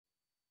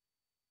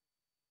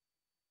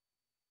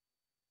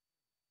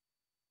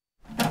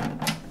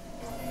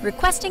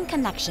Requesting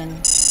connection.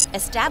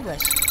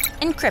 Established.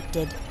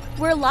 Encrypted.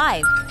 We're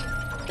live.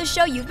 The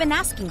show you've been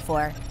asking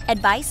for.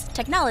 Advice,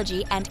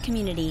 technology, and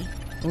community.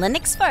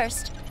 Linux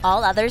first,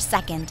 all others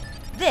second.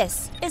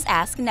 This is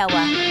Ask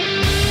Noah.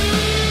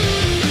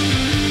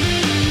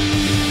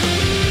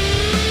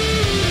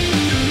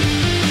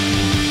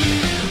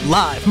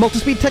 Live from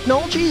Multispeed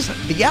Technologies,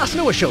 the Ask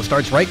Noah Show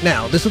starts right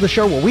now. This is the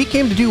show where we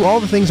came to do all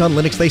the things on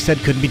Linux they said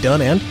couldn't be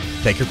done and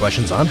take your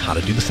questions on how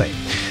to do the same.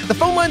 The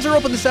phone lines are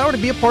open this hour. To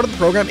be a part of the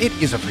program, it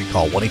is a free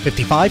call,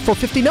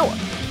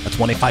 1-855-450-NOAH. That's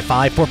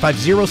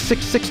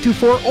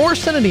 1-855-450-6624, or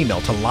send an email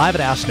to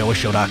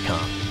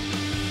live@asknoahshow.com.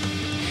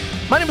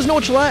 My name is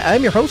Noah Chalai.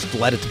 I'm your host.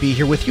 Delighted to be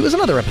here with you as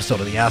another episode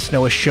of the Ask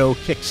Noah Show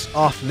kicks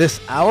off this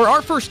hour.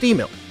 Our first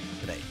email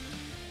today,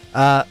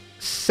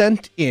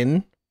 sent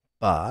in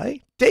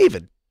by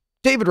David.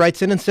 David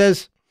writes in and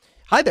says,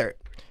 "Hi there.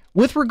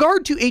 With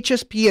regard to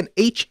HSP and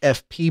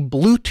HFP,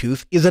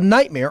 Bluetooth is a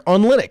nightmare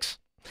on Linux.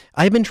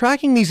 I have been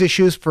tracking these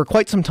issues for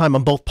quite some time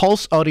on both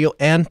Pulse Audio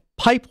and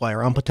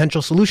Pipewire on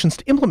potential solutions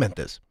to implement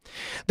this.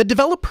 The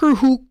developer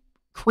who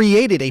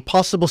created a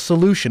possible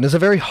solution is a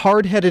very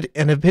hard-headed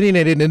and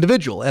opinionated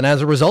individual, and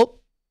as a result,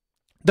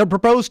 the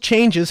proposed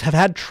changes have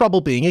had trouble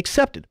being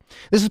accepted.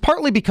 This is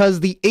partly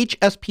because the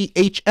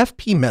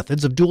HSP-HFP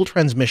methods of dual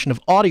transmission of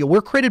audio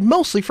were created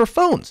mostly for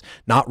phones,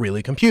 not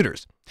really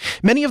computers.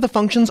 Many of the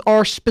functions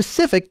are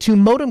specific to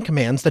modem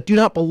commands that do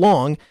not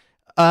belong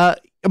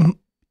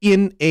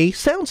in a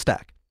sound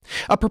stack.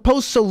 A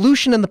proposed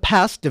solution in the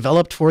past,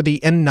 developed for the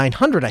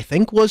N900, I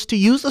think, was to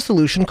use a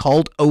solution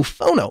called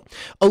Ophono.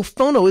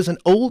 Ophono is an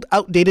old,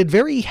 outdated,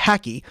 very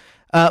hacky,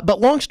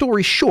 but long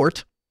story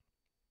short,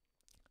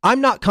 I'm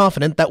not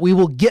confident that we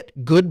will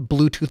get good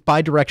Bluetooth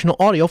bidirectional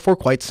audio for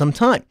quite some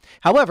time.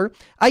 However,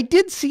 I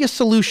did see a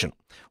solution.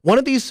 One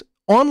of these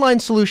online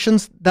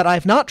solutions that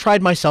I've not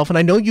tried myself, and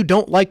I know you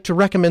don't like to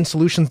recommend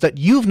solutions that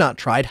you've not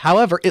tried.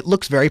 However, it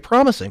looks very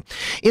promising.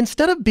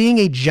 Instead of being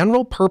a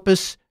general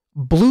purpose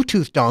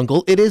Bluetooth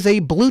dongle, it is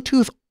a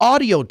Bluetooth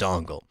audio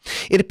dongle.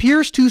 It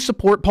appears to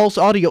support Pulse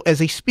Audio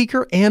as a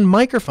speaker and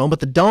microphone,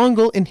 but the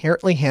dongle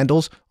inherently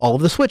handles all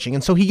of the switching.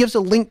 And so he gives a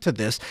link to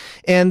this,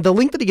 and the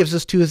link that he gives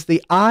us to is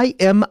the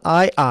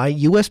IMII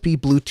USB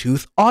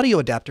Bluetooth audio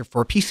adapter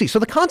for a PC. So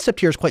the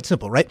concept here is quite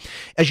simple, right?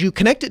 As you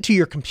connect it to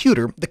your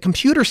computer, the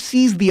computer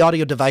sees the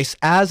audio device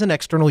as an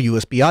external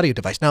USB audio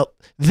device. Now,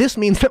 this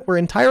means that we're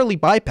entirely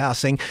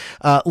bypassing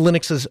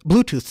Linux's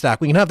Bluetooth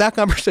stack. We can have that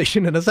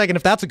conversation in a second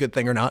if that's a good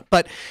thing or not.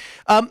 But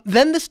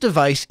then this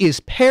device is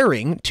pairing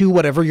to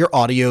whatever your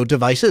audio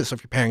device is. So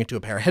if you're pairing it to a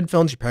pair of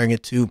headphones, you're pairing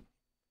it to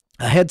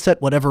a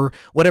headset, whatever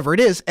it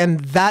is, and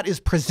that is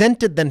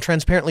presented then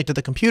transparently to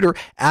the computer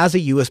as a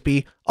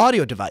USB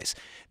audio device.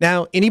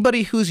 Now,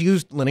 anybody who's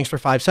used Linux for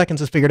 5 seconds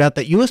has figured out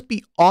that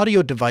USB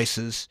audio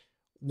devices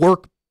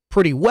work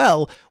pretty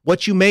well.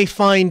 What you may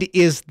find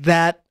is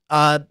that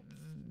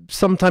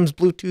sometimes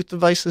Bluetooth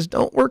devices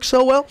don't work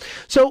so well.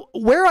 So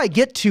where I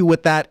get to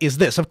with that is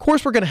this. Of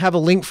course, we're going to have a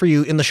link for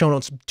you in the show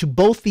notes to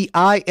both the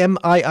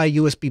IMII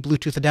USB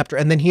Bluetooth adapter,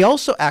 and then he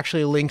also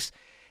actually links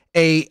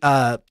a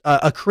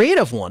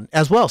creative one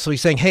as well. So he's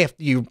saying, hey, if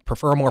you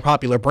prefer a more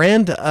popular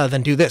brand,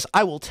 then do this.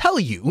 I will tell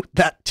you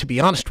that, to be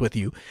honest with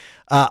you,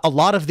 a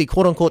lot of the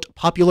quote-unquote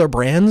popular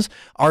brands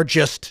are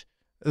just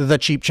the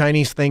cheap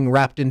Chinese thing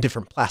wrapped in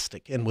different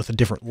plastic and with a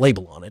different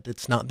label on it.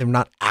 It's not, they're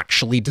not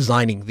actually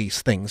designing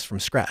these things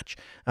from scratch.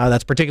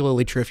 That's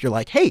particularly true if you're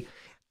like, hey,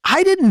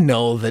 I didn't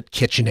know that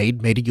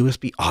KitchenAid made a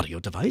USB audio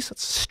device.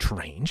 That's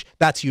strange.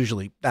 That's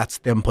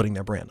them putting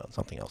their brand on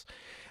something else.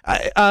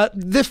 So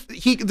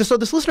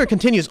this listener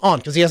continues on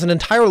because he has an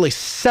entirely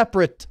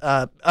separate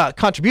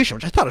contribution,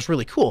 which I thought was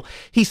really cool.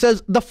 He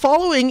says, the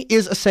following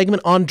is a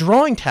segment on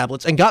drawing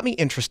tablets and got me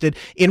interested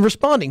in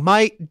responding.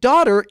 My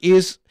daughter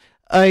is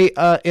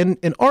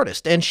an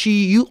artist, and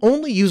she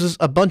only uses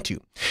Ubuntu.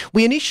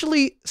 We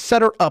initially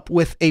set her up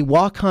with a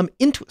Wacom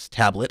Intuos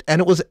tablet, and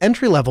it was an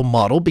entry-level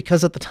model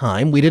because at the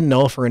time we didn't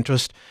know if her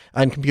interest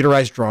in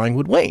computerized drawing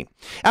would wane.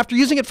 After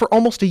using it for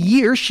almost a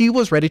year, she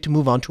was ready to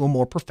move on to a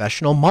more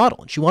professional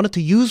model, and she wanted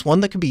to use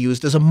one that could be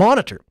used as a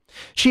monitor.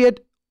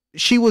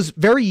 She was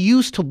very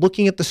used to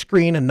looking at the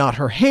screen and not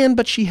her hand,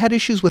 but she had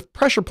issues with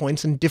pressure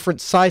points in different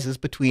sizes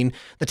between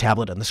the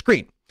tablet and the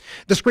screen.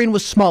 The screen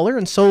was smaller,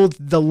 and so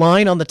the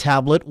line on the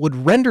tablet would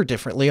render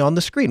differently on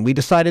the screen. We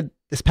decided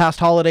this past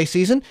holiday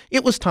season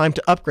it was time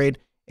to upgrade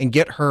and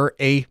get her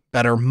a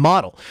better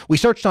model. We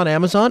searched on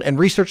Amazon and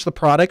researched the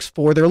products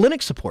for their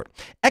Linux support.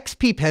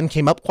 XP Pen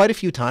came up quite a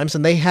few times,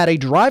 and they had a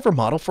driver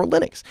model for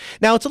Linux.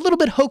 Now, it's a little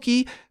bit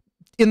hokey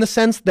in the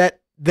sense that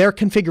their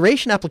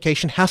configuration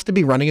application has to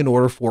be running in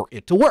order for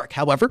it to work.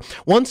 However,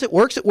 once it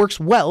works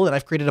well, and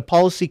I've created a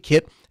policy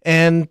kit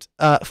and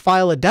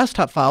file a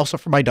desktop file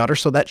for my daughter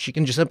so that she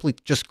can simply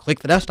click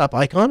the desktop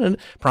icon and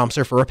prompts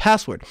her for a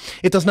password.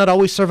 It does not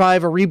always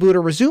survive a reboot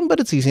or resume, but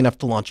it's easy enough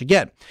to launch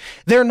again.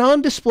 Their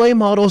non-display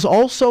models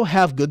also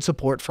have good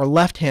support for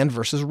left-hand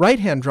versus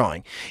right-hand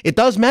drawing. It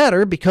does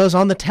matter because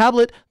on the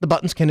tablet, the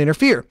buttons can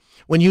interfere.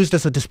 When used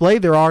as a display,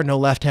 there are no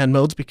left-hand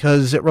modes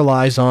because it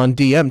relies on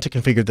DM to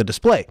configure the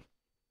display.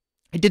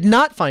 I did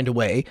not find a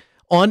way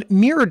on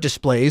mirror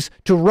displays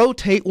to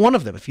rotate one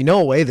of them. If you know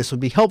a way, this would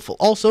be helpful.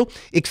 Also,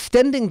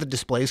 extending the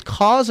displays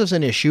causes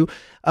an issue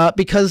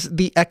because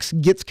the X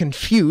gets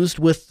confused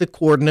with the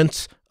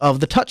coordinates of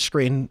the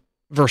touchscreen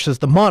versus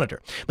the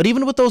monitor. But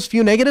even with those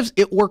few negatives,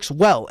 it works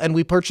well, and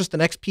we purchased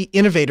an XP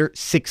Innovator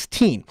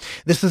 16.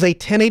 This is a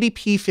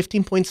 1080p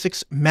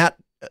 15.6 matte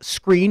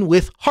screen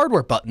with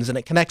hardware buttons, and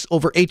it connects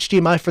over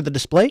HDMI for the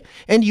display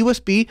and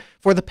USB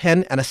for the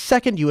pen and a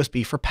second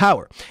USB for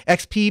power.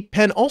 XP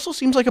Pen also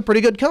seems like a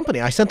pretty good company.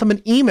 I sent them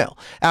an email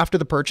after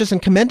the purchase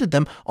and commended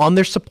them on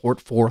their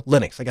support for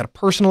Linux. I got a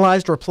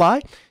personalized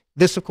reply.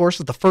 This, of course,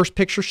 is the first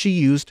picture she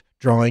used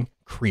drawing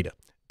Krita.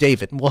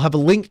 David. And we'll have a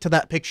link to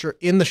that picture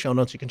in the show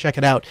notes. You can check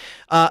it out.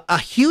 A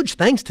huge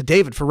thanks to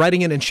David for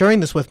writing in and sharing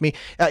this with me.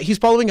 He's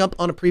following up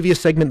on a previous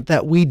segment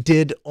that we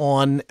did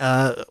on,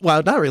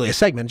 well, not really a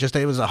segment, just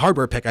it was a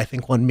hardware pick, I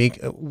think, one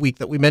week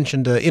that we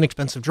mentioned an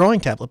inexpensive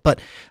drawing tablet,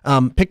 but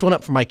picked one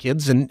up for my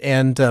kids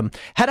and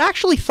had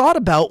actually thought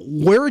about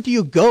where do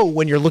you go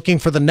when you're looking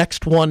for the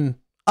next one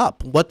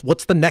up?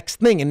 What's the next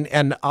thing?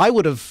 And I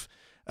would have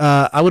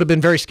been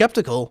very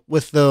skeptical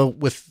with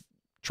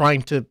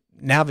trying to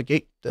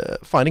navigate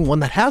finding one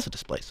that has a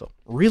display. So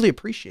really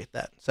appreciate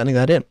that, sending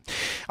that in.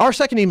 Our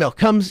second email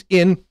comes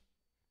in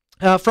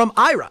from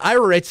Ira.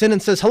 Ira writes in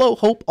and says, hello,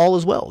 hope all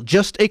is well.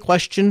 Just a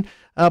question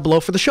below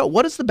for the show.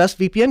 What is the best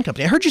VPN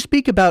company? I heard you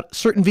speak about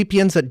certain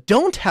VPNs that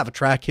don't have a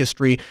track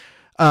history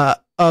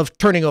of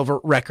turning over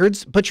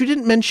records, but you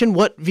didn't mention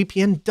what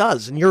VPN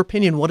does. In your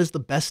opinion, what is the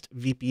best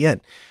VPN?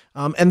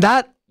 And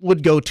that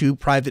would go to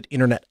Private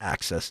Internet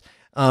Access.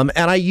 And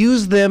I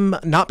use them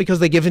not because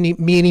they give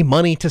me any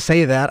money to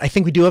say that. I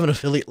think we do have an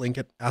affiliate link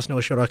at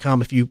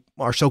AskNoahShow.com if you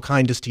are so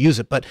kind as to use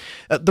it. But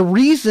the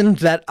reason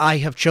that I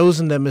have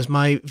chosen them as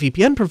my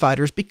VPN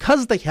provider is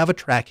because they have a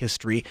track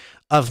history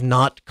of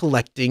not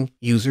collecting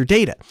user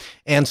data.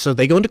 And so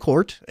they go into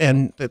court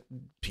and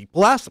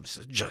people ask them,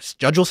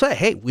 judge will say,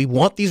 hey, we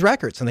want these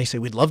records. And they say,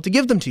 we'd love to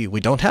give them to you.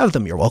 We don't have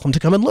them. You're welcome to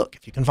come and look.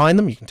 If you can find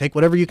them, you can take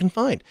whatever you can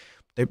find.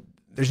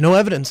 There's no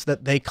evidence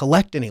that they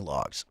collect any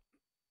logs.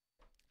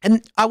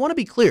 And I want to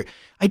be clear,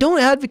 I don't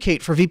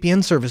advocate for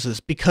VPN services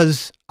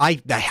because I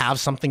have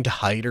something to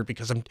hide or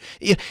because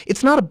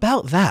it's not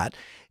about that.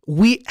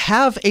 We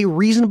have a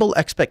reasonable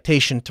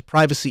expectation to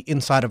privacy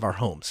inside of our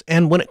homes.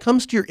 And when it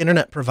comes to your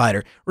internet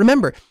provider,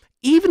 remember,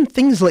 even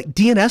things like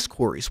DNS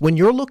queries, when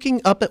you're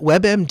looking up at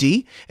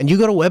WebMD and you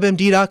go to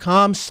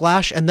webmd.com/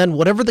 and then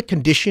whatever the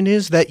condition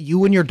is that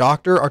you and your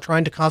doctor are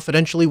trying to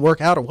confidentially work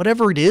out or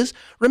whatever it is,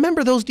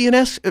 remember those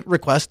DNS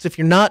requests, if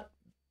you're not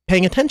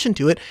paying attention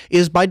to it,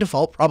 is by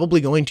default probably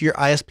going to your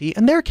ISP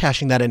and they're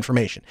caching that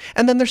information.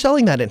 And then they're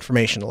selling that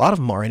information. A lot of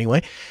them are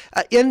anyway.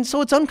 And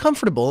so it's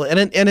uncomfortable and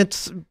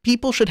it's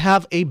people should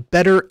have a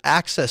better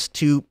access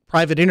to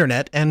private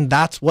internet, and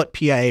that's what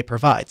PIA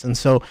provides. And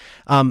so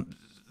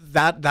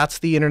that's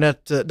the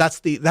internet, that's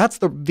the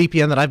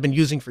VPN that I've been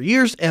using for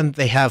years, and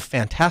they have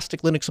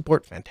fantastic Linux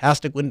support,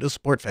 fantastic Windows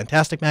support,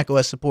 fantastic Mac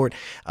OS support,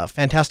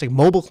 fantastic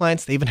mobile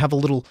clients. They even have a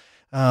little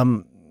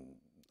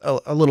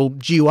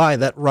GUI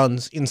that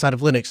runs inside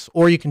of Linux,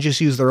 or you can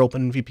just use their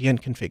open VPN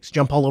configs,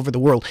 jump all over the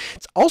world.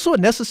 It's also a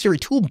necessary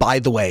tool, by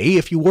the way,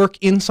 if you work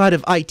inside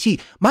of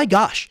IT. My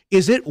gosh,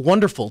 is it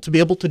wonderful to be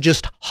able to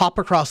just hop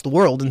across the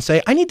world and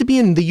say, I need to be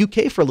in the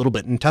UK for a little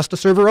bit and test a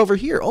server over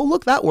here. Oh,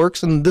 look, that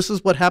works, and this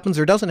is what happens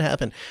or doesn't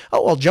happen.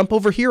 Oh, I'll jump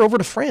over here over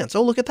to France.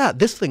 Oh, look at that.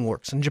 This thing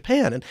works in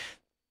Japan. And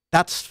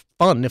that's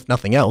fun, if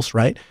nothing else,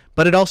 right?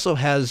 But it also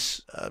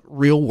has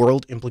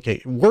real-world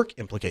work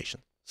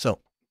implications. So,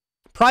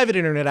 Private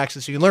Internet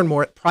Access. You can learn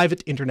more at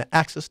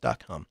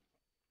privateinternetaccess.com.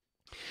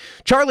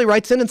 Charlie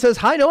writes in and says,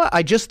 hi, Noah.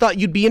 I just thought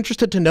you'd be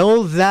interested to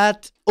know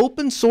that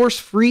open source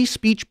free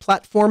speech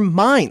platform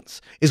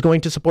Minds is going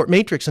to support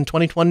Matrix in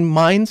 2020.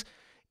 Minds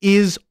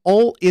is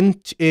alt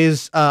into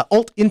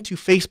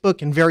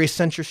Facebook and various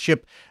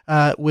censorship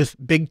with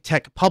big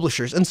tech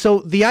publishers. And so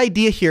the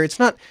idea here, it's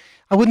not,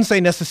 I wouldn't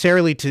say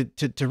necessarily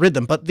to rid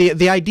them, but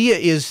the idea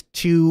is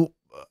to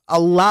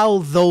allow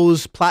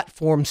those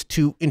platforms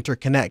to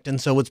interconnect.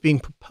 And so what's being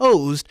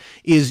proposed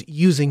is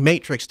using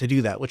Matrix to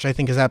do that, which I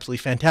think is absolutely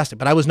fantastic.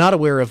 But I was not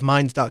aware of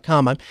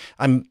Minds.com.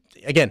 I'm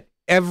again,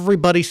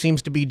 everybody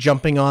seems to be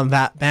jumping on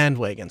that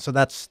bandwagon. So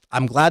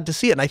I'm glad to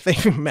see it. And I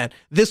think, man,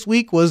 this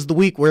week was the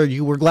week where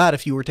you were glad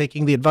if you were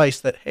taking the advice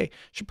that, hey, I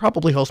should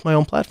probably host my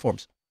own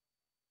platforms.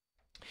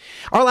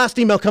 Our last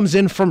email comes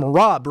in from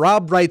Rob.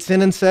 Rob writes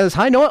in and says,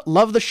 hi, Noah,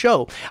 love the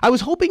show. I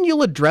was hoping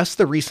you'll address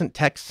the recent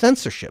text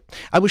censorship.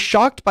 I was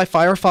shocked by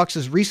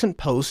Firefox's recent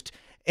post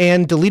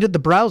and deleted the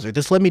browser.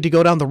 This led me to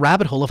go down the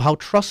rabbit hole of how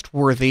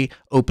trustworthy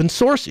open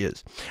source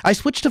is. I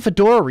switched to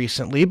Fedora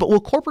recently, but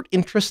will corporate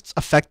interests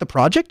affect the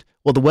project?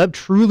 Will the web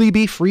truly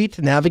be free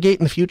to navigate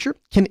in the future?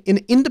 Can an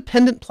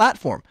independent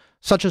platform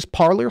such as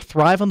Parler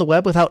thrive on the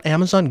web without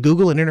Amazon,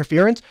 Google, and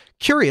interference?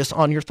 Curious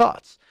on your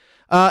thoughts.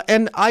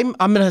 And I'm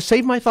going to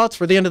save my thoughts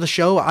for the end of the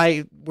show.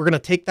 We're going to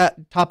take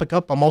that topic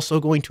up. I'm also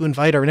going to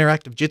invite our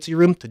interactive Jitsi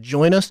room to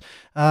join us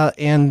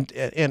and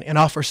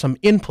offer some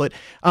input.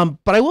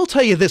 But I will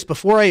tell you this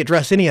before I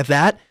address any of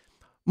that.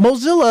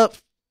 Mozilla,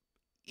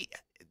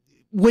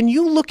 when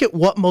you look at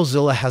what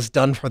Mozilla has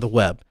done for the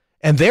web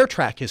and their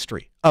track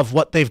history of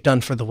what they've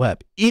done for the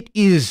web, it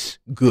is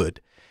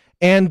good.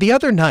 And the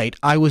other night,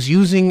 I was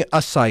using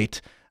a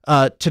site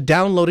to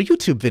download a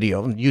YouTube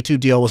video. And YouTube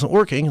DL wasn't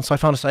working, and so I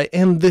found a site.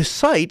 And this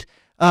site,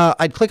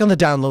 I'd click on the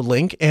download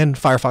link, and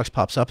Firefox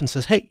pops up and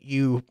says, hey,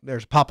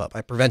 there's a pop-up.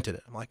 I prevented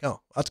it. I'm like,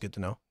 oh, that's good to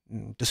know.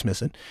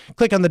 Dismiss it.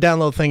 Click on the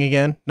download thing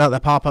again. Now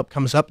that pop-up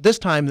comes up. This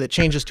time, it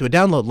changes to a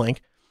download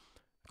link.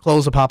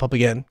 Close the pop-up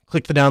again.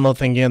 Click the download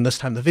thing again. This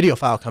time, the video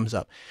file comes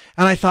up.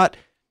 And I thought,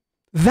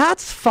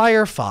 that's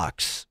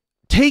Firefox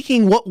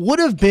taking what would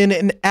have been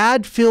an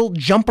ad-filled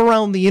jump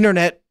around the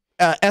internet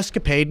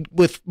escapade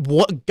with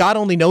what God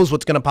only knows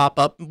what's going to pop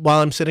up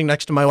while I'm sitting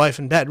next to my wife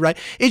in bed, right?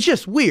 It's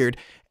just weird.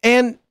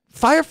 And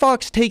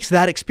Firefox takes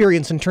that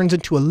experience and turns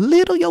into a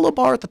little yellow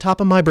bar at the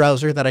top of my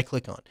browser that I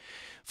click on.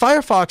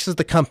 Firefox is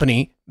the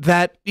company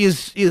that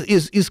is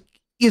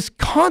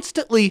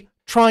constantly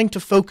trying to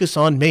focus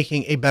on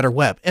making a better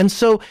web. And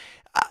so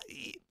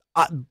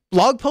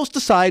blog post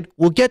aside,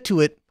 we'll get to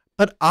it,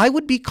 but I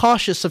would be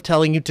cautious of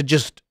telling you to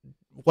just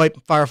wipe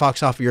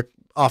Firefox off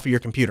of your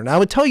computer. Now, I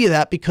would tell you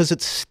that because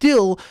it's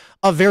still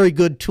a very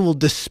good tool,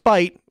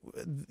 despite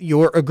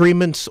your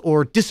agreements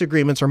or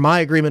disagreements, or my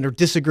agreement or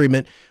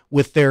disagreement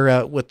with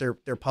their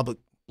public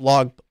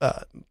blog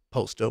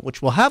post,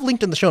 which we'll have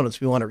linked in the show notes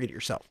if you want to read it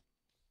yourself.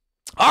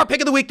 Our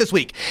pick of the week this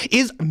week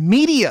is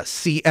Media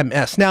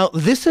CMS. Now,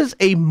 this is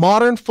a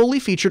modern, fully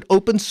featured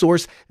open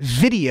source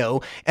video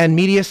and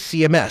media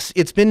CMS.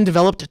 It's been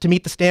developed to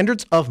meet the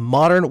standards of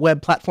modern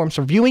web platforms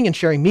for viewing and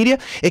sharing media.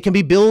 It can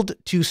be billed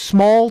to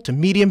small to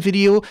medium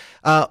video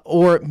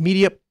or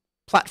media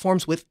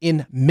platforms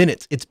within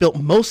minutes. It's built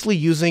mostly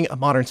using a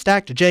modern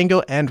stack to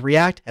Django and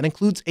React, and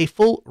includes a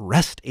full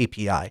REST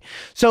API.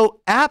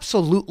 So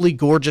absolutely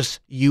gorgeous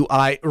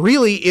UI.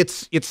 Really,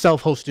 it's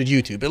self-hosted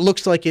YouTube. It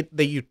looks like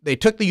they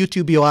took the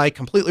YouTube UI,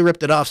 completely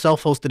ripped it off,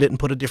 self-hosted it, and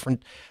put a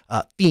different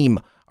theme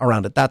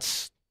around it.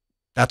 That's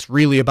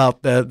really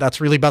about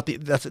that's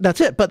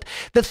it. But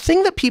the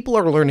thing that people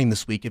are learning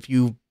this week, if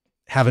you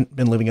haven't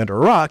been living under a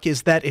rock,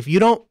 is that if you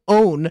don't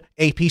own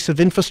a piece of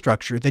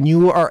infrastructure, then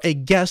you are a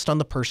guest on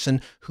the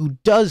person who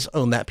does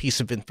own that piece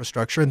of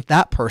infrastructure, and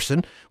that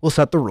person will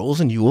set the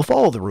rules and you will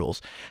follow the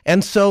rules.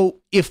 And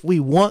so if we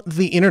want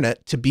the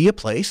internet to be a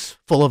place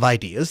full of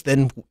ideas,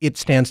 then it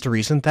stands to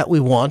reason that we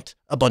want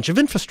a bunch of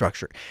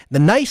infrastructure. The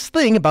nice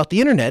thing about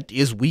the internet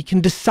is we can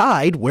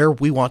decide where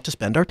we want to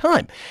spend our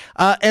time.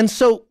 And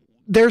so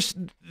this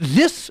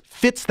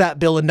fits that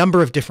bill a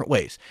number of different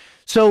ways.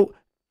 So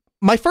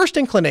my first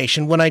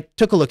inclination when I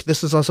took a look at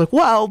this is I was like,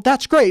 well,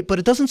 that's great, but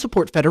it doesn't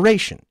support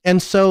federation. And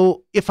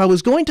so if I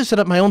was going to set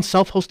up my own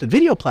self-hosted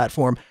video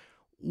platform,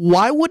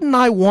 why wouldn't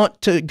I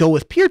want to go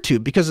with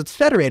PeerTube? Because it's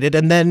federated,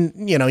 and then,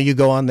 you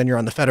go on, then you're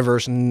on the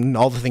Fediverse and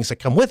all the things that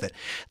come with it.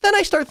 Then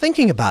I start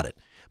thinking about it.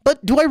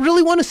 But do I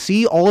really want to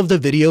see all of the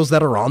videos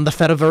that are on the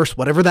Fediverse,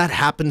 whatever that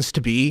happens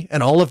to be,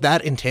 and all of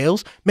that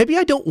entails? Maybe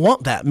I don't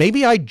want that.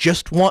 Maybe I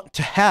just want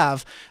to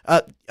have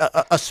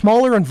a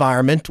smaller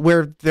environment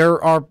where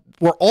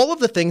all of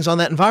the things on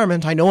that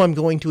environment I know I'm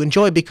going to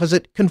enjoy because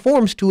it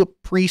conforms to a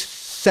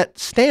preset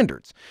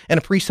standards and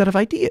a preset of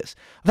ideas.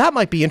 That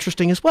might be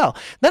interesting as well.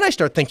 Then I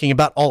start thinking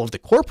about all of the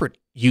corporate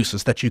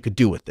uses that you could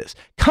do with this.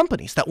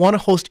 Companies that want to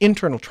host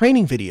internal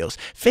training videos,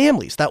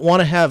 families that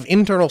want to have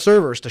internal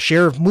servers to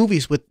share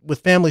movies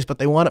with families, but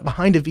they want it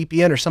behind a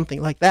VPN or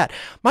something like that.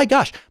 My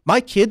gosh,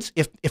 my kids,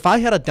 if I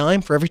had a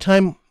dime for every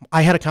time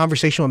I had a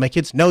conversation with my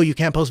kids, no, you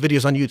can't post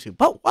videos on YouTube.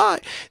 But why?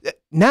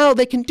 Now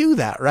they can do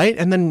that, right?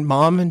 And then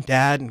mom and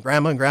dad and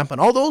grandma and grandpa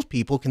and all those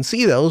people can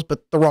see those,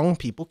 but the wrong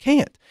people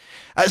can't.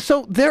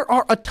 So there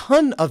are a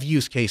ton of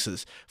use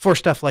cases for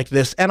stuff like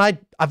this, and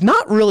I've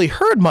not really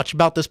heard much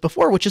about this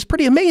before, which is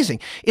pretty amazing.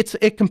 It's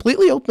a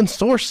completely open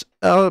source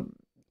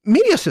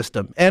media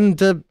system,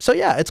 and so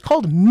yeah, it's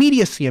called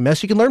Media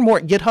CMS. You can learn more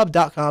at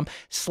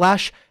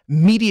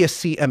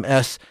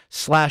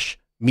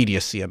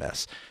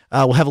github.com/mediacms/mediacms.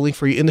 We'll have a link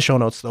for you in the show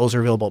notes. Those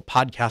are available at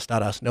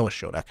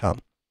podcast.usnoahshow.com.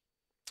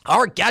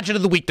 Our gadget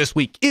of the week this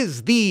week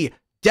is the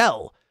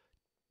Dell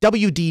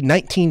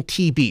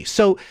WD-19TB.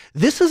 So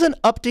this is an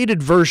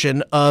updated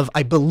version of,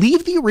 I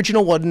believe the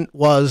original one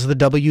was the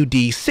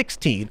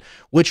WD-16,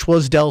 which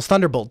was Dell's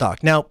Thunderbolt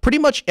dock. Now, pretty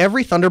much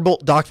every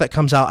Thunderbolt dock that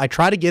comes out, I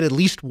try to get at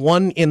least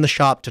one in the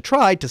shop to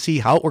try to see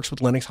how it works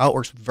with Linux, how it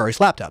works with various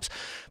laptops.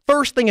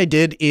 First thing I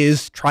did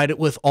is tried it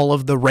with all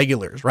of the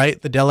regulars,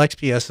 right? The Dell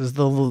XPSs,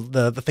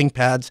 the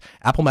ThinkPads,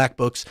 Apple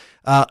MacBooks,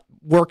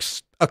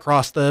 works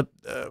across the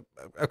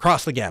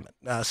gamut.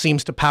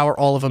 Seems to power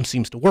all of them,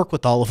 seems to work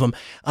with all of them.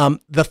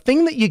 The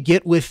thing that you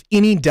get with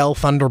any Dell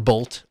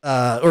Thunderbolt,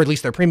 or at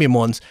least their premium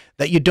ones,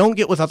 that you don't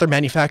get with other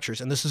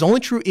manufacturers, and this is only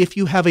true if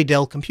you have a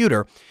Dell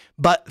computer,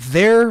 but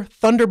their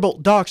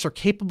Thunderbolt docks are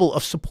capable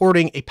of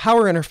supporting a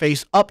power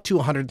interface up to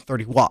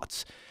 130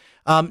 watts.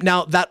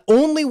 Now,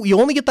 you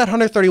only get that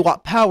 130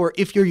 watt power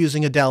if you're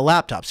using a Dell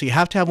laptop. So you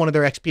have to have one of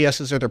their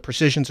XPSs or their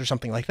Precisions or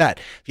something like that.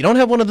 If you don't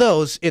have one of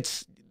those,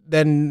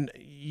 then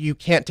you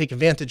can't take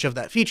advantage of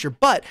that feature.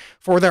 But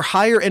for their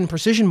higher end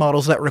precision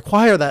models that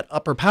require that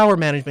upper power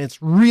management, it's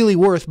really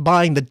worth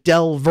buying the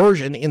Dell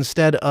version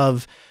instead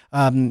of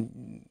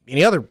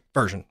any other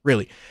version,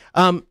 really.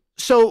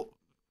 So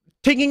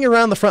taking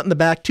around the front and the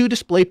back, 2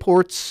 display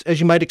ports, as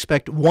you might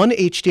expect, 1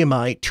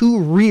 HDMI, 2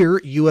 rear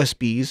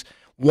USBs,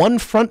 1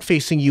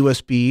 front-facing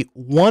USB,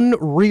 1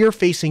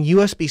 rear-facing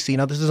USB-C.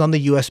 Now, this is on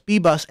the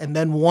USB bus, and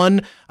then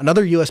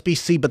another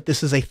USB-C, but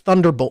this is a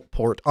Thunderbolt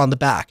port on the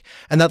back.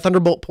 And that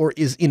Thunderbolt port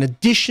is in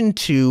addition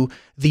to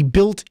the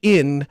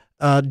built-in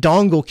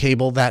dongle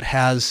cable that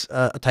has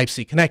a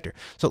Type-C connector.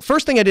 So the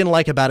first thing I didn't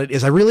like about it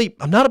is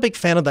I'm not a big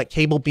fan of that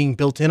cable being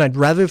built in. I'd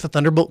rather the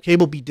Thunderbolt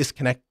cable be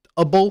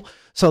disconnectable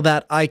so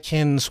that I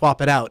can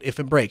swap it out if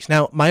it breaks.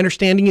 Now, my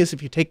understanding is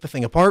if you take the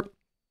thing apart,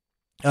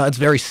 it's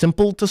very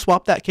simple to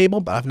swap that cable,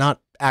 but I've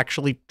not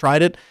actually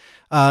tried it.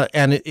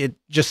 And it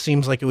just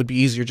seems like it would be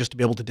easier just to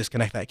be able to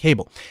disconnect that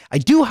cable. I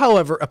do,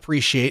 however,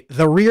 appreciate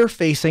the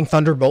rear-facing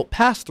Thunderbolt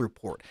pass-through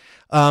port.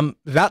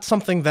 That's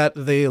something that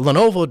the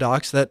Lenovo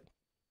docks that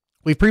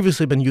we've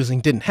previously been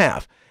using didn't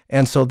have.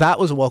 And so that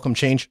was a welcome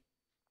change.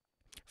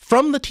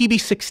 From the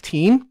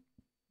TB16,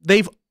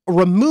 they've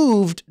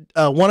removed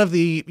one of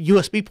the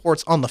USB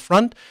ports on the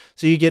front,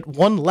 so you get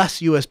one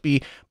less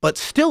USB, but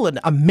still an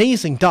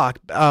amazing dock.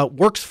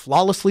 Works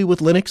flawlessly with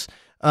Linux.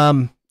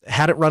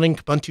 Had it running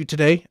Ubuntu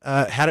today.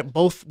 Had it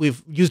both.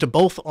 We've used it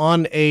both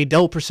on a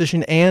Dell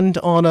Precision and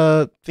on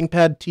a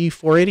ThinkPad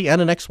T480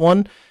 and an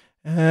X1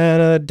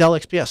 and a Dell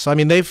XPS. So I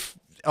mean, they've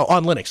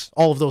on Linux,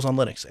 all of those on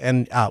Linux,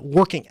 and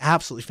working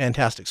absolutely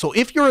fantastic. So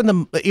if you're in the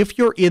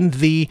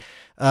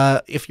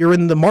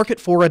market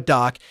for a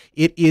dock,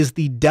 it is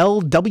the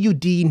Dell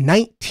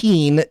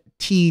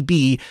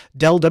WD19TB,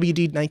 Dell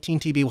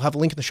WD19TB. We'll have a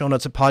link in the show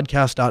notes at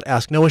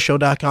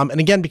podcast.asknoahshow.com. And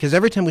again, because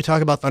every time we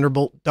talk about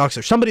Thunderbolt docks,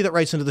 there's somebody that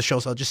writes into the show,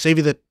 so I'll just save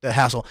you the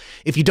hassle.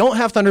 If you don't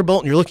have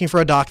Thunderbolt and you're looking for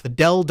a dock, the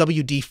Dell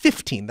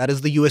WD15, that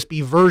is the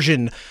USB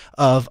version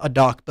of a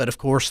dock. But of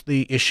course,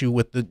 the issue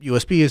with the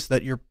USB is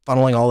that you're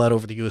funneling all that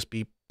over the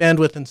USB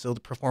bandwidth, and so the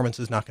performance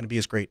is not going to be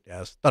as great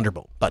as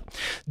Thunderbolt. But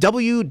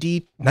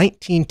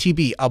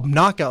WD19TB, a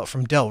knockout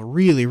from Dell.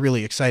 Really,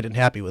 really excited and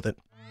happy with it.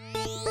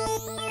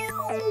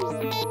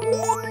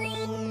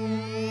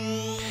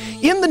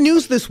 In the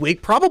news this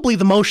week, probably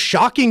the most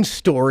shocking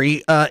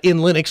story in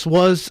Linux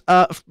was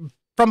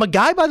from a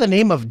guy by the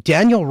name of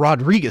Daniel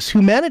Rodriguez,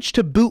 who managed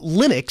to boot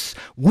Linux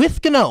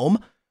with GNOME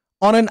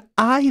on an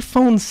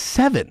iPhone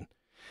 7.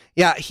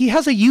 Yeah, he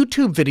has a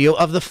YouTube video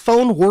of the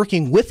phone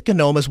working with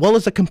GNOME, as well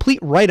as a complete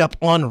write-up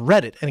on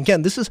Reddit. And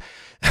again, this is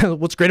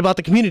what's great about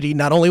the community.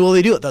 Not only will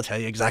they do it, they'll tell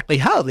you exactly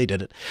how they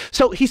did it.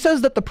 So he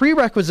says that the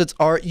prerequisites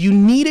are you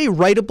need a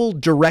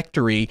writable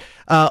directory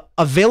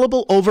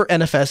available over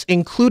NFS,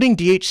 including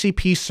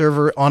DHCP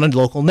server on a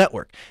local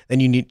network.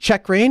 Then you need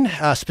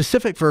Checkra1n,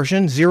 specific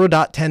version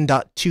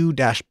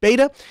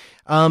 0.10.2-beta.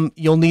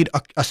 You'll need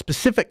a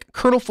specific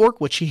kernel fork,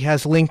 which he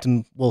has linked,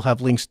 and we'll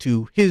have links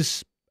to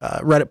his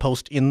Reddit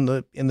post in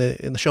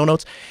the show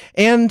notes,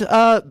 and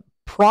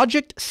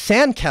Project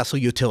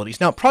Sandcastle utilities.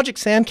 Now, Project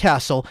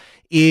Sandcastle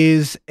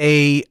is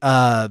a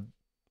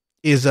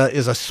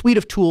suite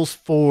of tools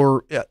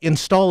for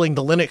installing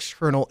the Linux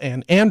kernel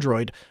and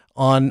Android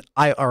on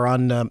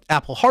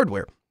Apple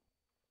hardware,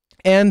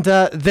 and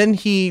then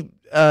he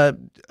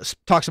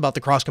talks about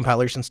the cross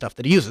compilers and stuff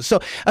that he uses. So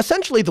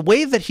essentially, the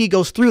way that he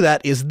goes through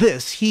that is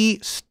this: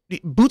 he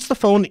boots the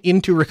phone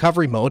into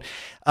recovery mode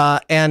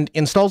and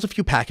installs a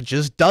few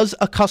packages, does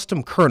a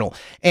custom kernel,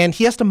 and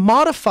he has to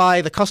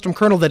modify the custom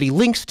kernel that he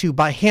links to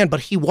by hand,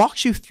 but he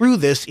walks you through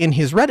this in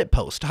his Reddit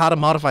post, how to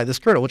modify this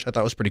kernel, which I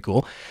thought was pretty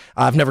cool.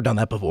 I've never done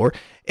that before.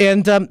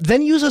 And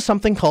then uses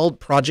something called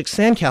Project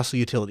Sandcastle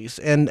utilities.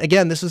 And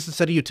again, this is a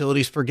set of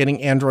utilities for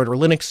getting Android or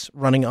Linux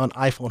running on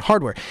iPhone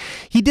hardware.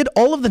 He did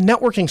all of the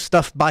networking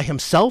stuff by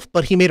himself,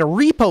 but he made a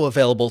repo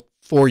available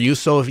for you.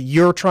 So if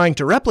you're trying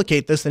to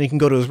replicate this, then you can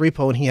go to his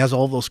repo and he has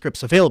all those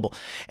scripts available.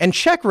 And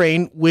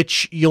Checkra1n,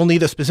 which you'll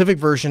need a specific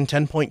version,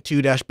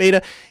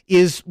 10.2-beta,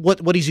 is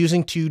what he's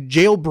using to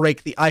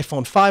jailbreak the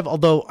iPhone 5.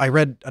 Although I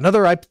read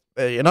another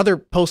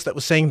post that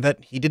was saying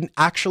that he didn't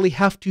actually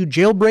have to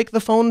jailbreak the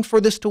phone for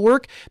this to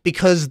work,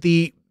 because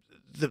the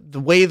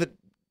way that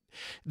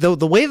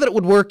it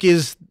would work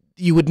is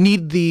you would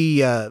need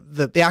the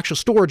actual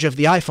storage of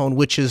the iPhone,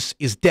 which is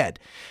dead,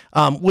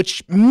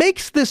 which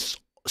makes this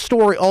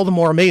story all the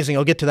more amazing.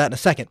 I'll get to that in a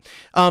second.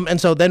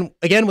 And so then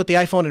again, with the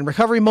iPhone in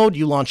recovery mode,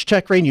 you launch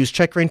Checkra1n, use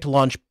Checkra1n to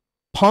launch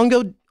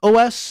Pongo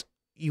OS.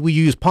 We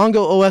use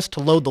Pongo OS to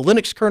load the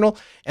Linux kernel,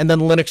 and then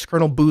Linux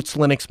kernel boots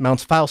Linux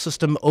mounts file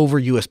system over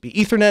USB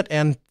Ethernet,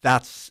 and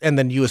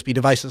then USB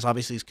devices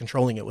obviously is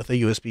controlling it with a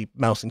USB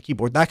mouse and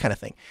keyboard, that kind of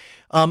thing.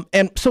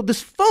 And so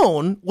this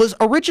phone was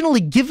originally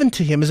given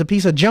to him as a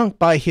piece of junk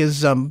by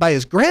his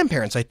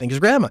grandparents. I think his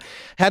grandma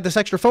had this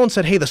extra phone,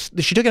 said, hey,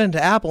 she took it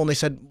into Apple, and they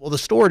said, well, the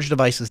storage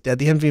device is dead,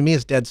 the NVMe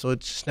is dead, so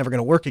it's just never going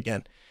to work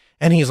again.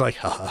 And he's like,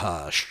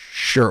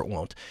 sure it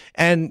won't,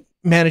 and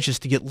manages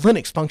to get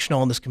Linux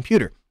functional on this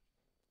computer.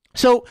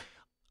 So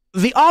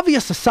the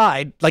obvious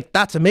aside, like,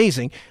 that's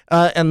amazing.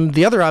 And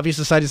the other obvious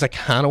aside is I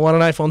kind of want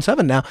an iPhone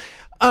 7 now.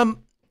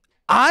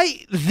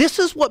 This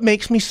is what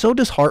makes me so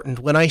disheartened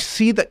when I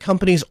see that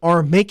companies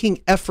are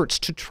making efforts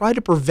to try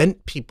to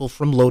prevent people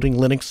from loading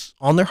Linux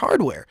on their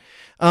hardware.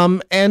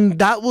 And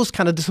that was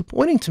kind of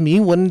disappointing to me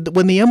when the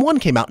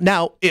M1 came out.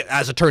 Now,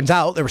 as it turns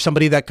out, there was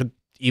somebody that could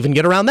even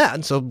get around that.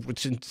 And so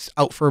it's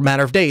out for a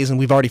matter of days, and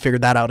we've already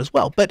figured that out as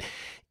well. But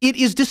it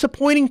is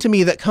disappointing to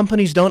me that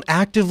companies don't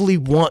actively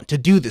want to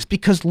do this,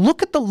 because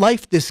look at the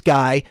life this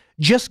guy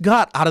just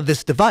got out of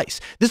this device.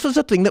 This was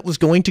a thing that was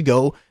going to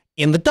go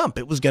in the dump.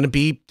 It was going to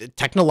be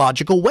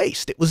technological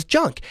waste. It was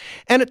junk.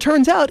 And it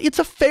turns out it's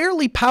a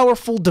fairly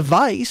powerful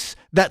device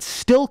that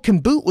still can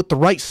boot with the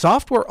right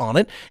software on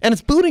it. And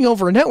it's booting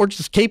over a network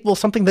that's capable of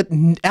something that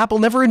Apple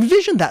never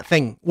envisioned that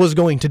thing was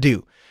going to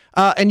do.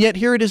 And yet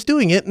here it is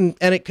doing it, and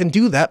it can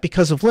do that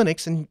because of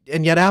Linux,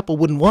 and yet Apple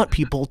wouldn't want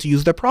people to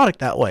use their product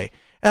that way.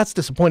 That's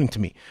disappointing to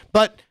me.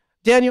 But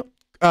Daniel,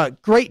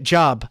 great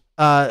job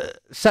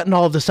setting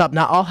all of this up.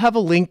 Now, I'll have a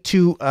link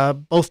to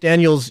both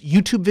Daniel's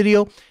YouTube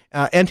video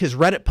and his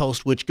Reddit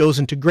post, which goes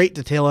into great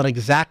detail on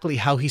exactly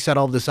how he set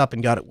all this up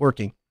and got it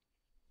working.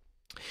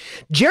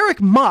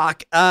 Jarek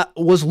Mock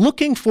was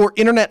looking for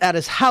internet at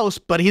his house,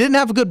 but he didn't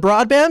have a good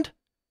broadband,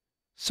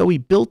 so he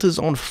built his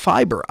own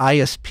fiber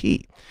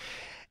ISP.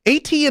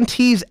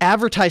 AT&T's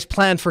advertised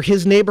plan for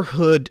his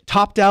neighborhood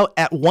topped out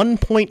at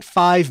 1.5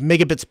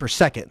 megabits per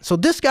second. So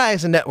this guy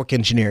is a network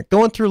engineer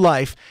going through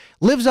life,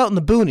 lives out in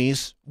the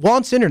boonies,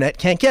 wants internet,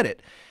 can't get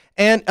it,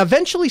 and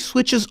eventually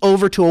switches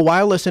over to a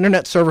wireless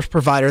internet service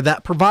provider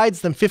that provides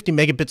them 50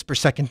 megabits per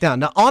second down.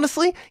 Now,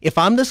 honestly, if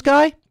I'm this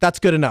guy, that's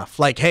good enough.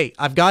 Like, hey,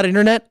 I've got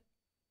internet.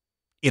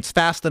 It's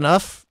fast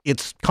enough.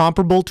 It's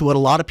comparable to what a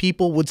lot of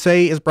people would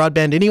say is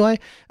broadband anyway.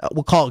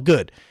 We'll call it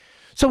good.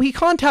 So he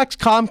contacts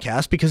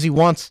Comcast because he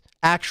wants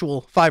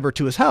actual fiber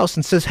to his house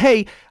and says,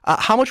 hey,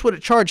 how much would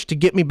it charge to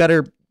get me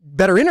better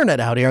internet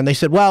out here? And they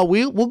said, well,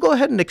 we'll go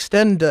ahead and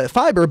extend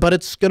fiber, but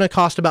it's going to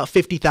cost about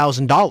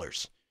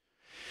 $50,000.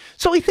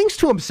 So he thinks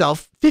to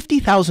himself,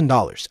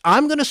 $50,000.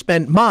 I'm going to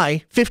spend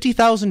my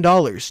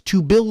 $50,000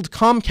 to build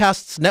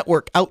Comcast's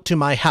network out to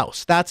my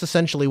house. That's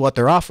essentially what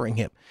they're offering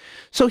him.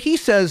 So he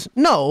says,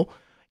 no,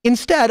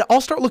 instead,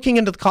 I'll start looking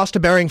into the cost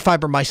of burying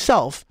fiber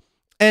myself,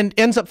 and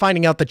ends up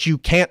finding out that you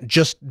can't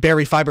just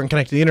bury fiber and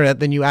connect to the internet.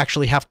 Then you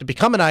actually have to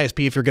become an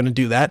ISP if you're going to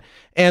do that.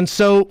 And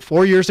so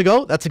 4 years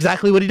ago, that's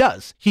exactly what he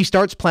does. He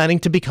starts planning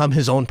to become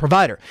his own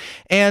provider.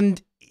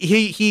 And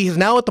he is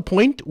now at the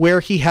point where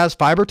he has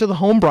fiber to the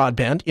home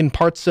broadband in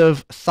parts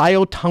of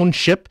Sayo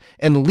Township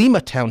and Lima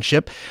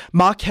Township.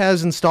 Mock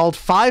has installed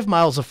 5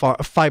 miles of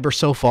fiber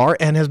so far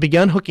and has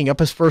begun hooking up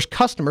his first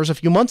customers a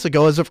few months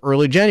ago as of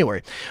early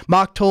January.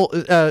 Mock told,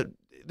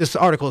 this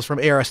article is from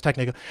ARS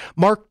Technica,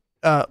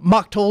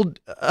 Mock told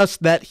us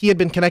that he had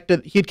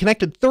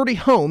connected 30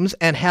 homes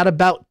and had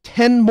about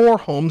 10 more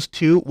homes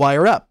to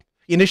wire up.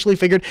 He initially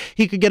figured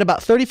he could get about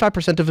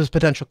 35% of his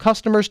potential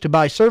customers to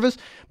buy service,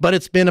 but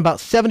it's been about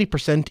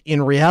 70%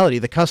 in reality.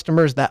 The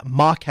customers that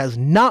Mock has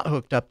not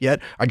hooked up yet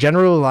are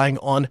generally relying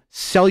on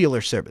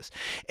cellular service.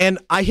 And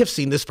I have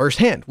seen this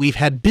firsthand. We've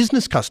had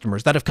business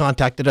customers that have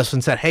contacted us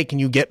and said, hey, can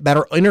you get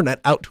better internet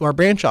out to our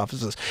branch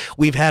offices?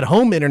 We've had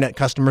home internet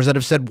customers that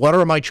have said, what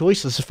are my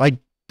choices if I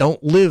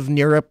don't live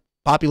near a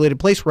populated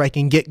place where I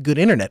can get good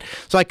internet?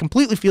 So I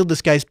completely feel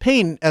this guy's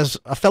pain as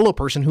a fellow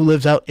person who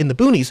lives out in the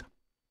boonies.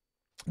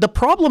 The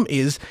problem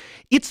is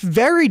it's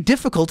very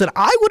difficult, and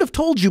I would have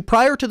told you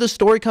prior to this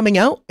story coming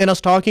out and us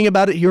talking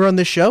about it here on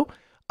this show,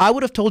 I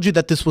would have told you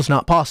that this was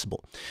not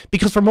possible.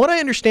 Because from what I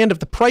understand of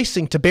the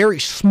pricing to bury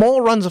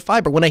small runs of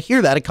fiber, when I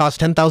hear that it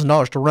costs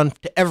 $10,000 to run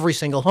to every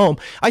single home,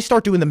 I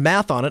start doing the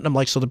math on it, and I'm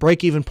like, so the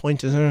break-even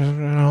point is,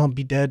 I'll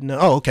be dead. No.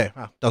 Oh, okay.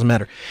 Well, doesn't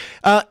matter.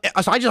 So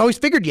I just always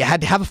figured you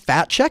had to have a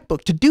fat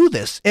checkbook to do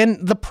this.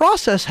 And the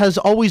process has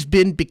always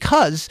been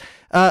because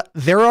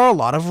there are a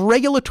lot of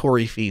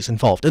regulatory fees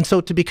involved. And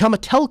so to become a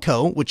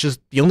telco, which is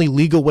the only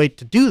legal way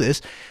to do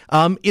this,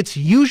 it's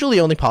usually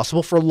only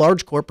possible for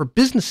large corporate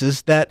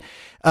businesses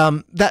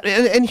and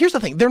here's the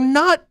thing,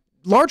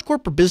 large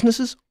corporate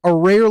businesses are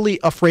rarely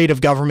afraid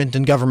of government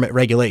and government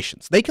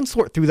regulations. They can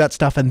sort through that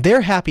stuff and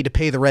they're happy to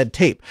pay the red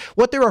tape.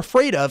 What they're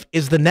afraid of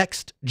is the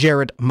next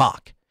Jared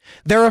Mock.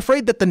 They're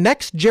afraid that the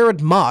next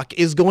Jared Mock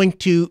is going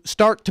to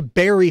start to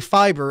bury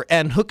fiber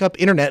and hook up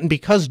internet. And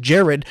because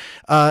Jared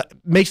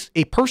makes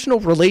a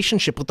personal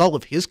relationship with all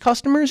of his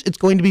customers, it's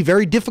going to be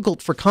very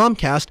difficult for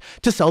Comcast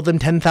to sell them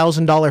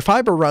 $10,000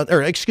 fiber run,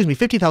 or excuse me,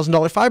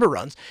 $50,000 fiber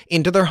runs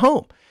into their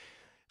home.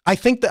 I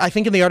think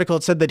in the article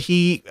it said that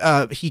he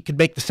could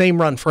make the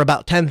same run for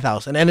about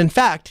 10,000. And in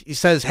fact, he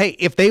says, hey,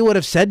 if they would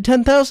have said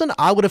 10,000,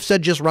 I would have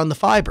said just run the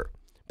fiber.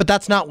 But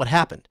that's not what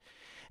happened.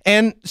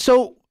 And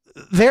so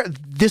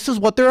this is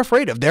what they're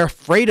afraid of. They're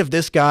afraid of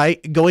this guy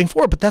going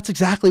forward, but that's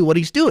exactly what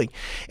he's doing.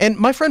 And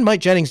my friend Mike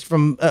Jennings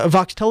from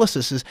Vox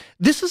Telesis says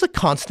this is a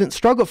constant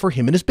struggle for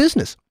him and his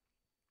business.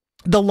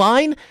 the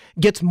line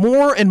gets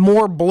more and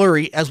more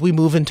blurry as we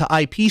move into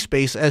IP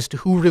space as to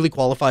who really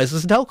qualifies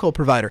as a telco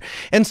provider.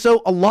 And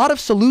so a lot of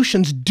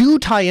solutions do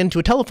tie into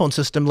a telephone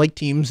system like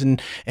Teams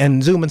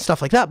and Zoom and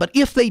stuff like that. But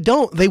if they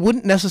don't, they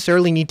wouldn't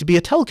necessarily need to be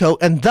a telco,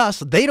 and thus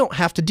they don't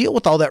have to deal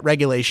with all that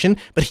regulation,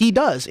 but he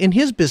does in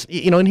his business,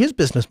 in his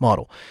business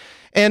model.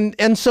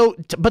 And so,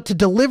 but to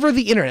deliver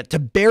the internet, to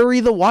bury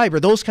the fiber,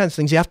 those kinds of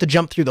things, you have to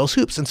jump through those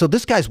hoops. And so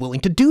this guy's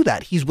willing to do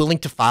that. He's willing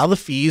to file the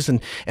fees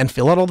and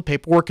fill out all the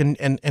paperwork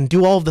and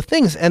do all of the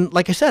things. And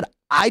like I said,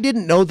 I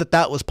didn't know that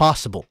that was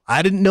possible.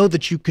 I didn't know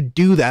that you could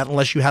do that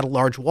unless you had a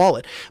large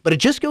wallet. But it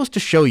just goes to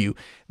show you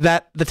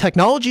that the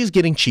technology is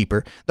getting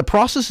cheaper. The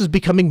process is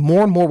becoming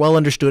more and more well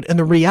understood. And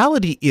the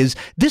reality is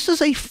this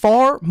is a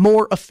far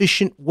more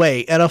efficient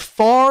way and a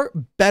far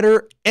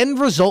better end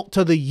result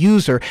to the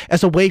user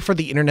as a way for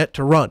the internet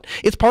to run.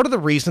 It's part of the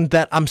reason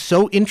that I'm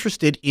so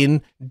interested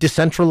in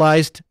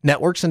decentralized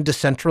networks and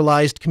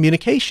decentralized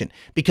communication,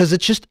 because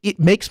it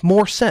makes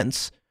more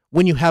sense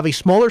when you have a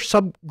smaller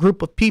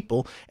subgroup of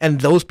people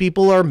and those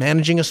people are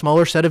managing a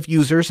smaller set of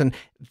users. And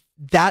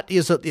that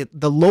is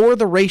the lower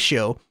the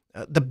ratio,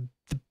 the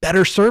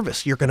better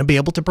service you're going to be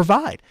able to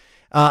provide.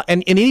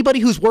 And anybody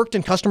who's worked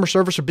in customer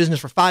service or business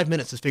for 5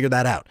 minutes has figured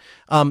that out,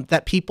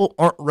 that people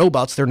aren't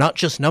robots. They're not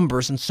just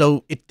numbers. And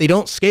so they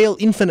don't scale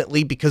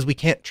infinitely because we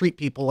can't treat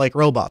people like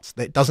robots.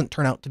 That doesn't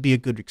turn out to be a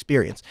good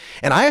experience.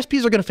 And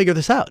ISPs are going to figure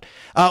this out,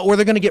 or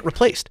they're going to get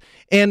replaced.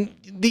 And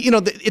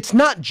it's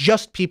not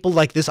just people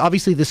like this.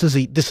 Obviously, this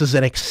is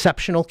an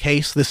exceptional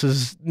case. This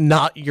is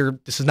not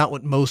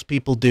what most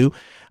people do.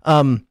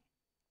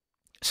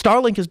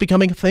 Starlink is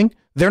becoming a thing.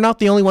 They're not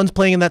the only ones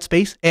playing in that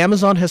space.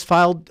 Amazon has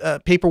filed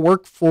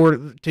paperwork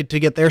to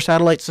get their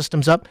satellite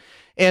systems up.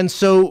 And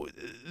so,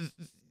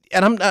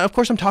 and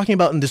I'm talking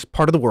about in this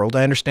part of the world.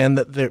 I understand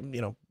that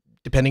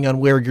depending on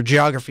where your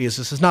geography is,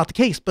 this is not the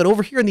case. But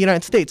over here in the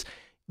United States,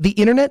 the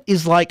internet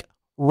is like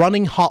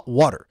running hot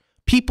water.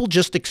 People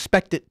just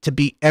expect it to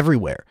be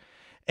everywhere.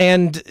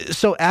 And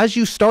so as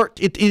you start,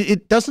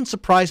 it doesn't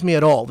surprise me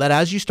at all that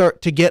as you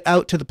start to get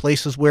out to the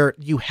places where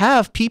you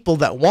have people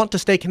that want to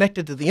stay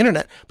connected to the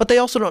internet, but they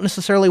also don't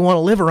necessarily want to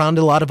live around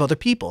a lot of other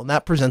people, and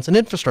that presents an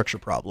infrastructure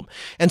problem.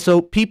 And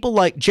so people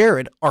like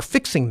Jared are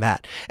fixing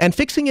that, and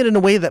fixing it in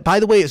a way that, by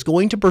the way, is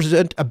going to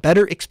present a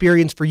better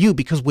experience for you,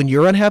 because when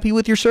you're unhappy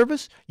with your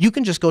service, you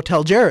can just go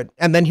tell Jared,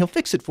 and then he'll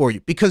fix it for you,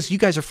 because you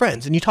guys are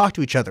friends, and you talk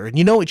to each other, and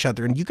you know each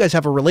other, and you guys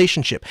have a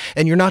relationship,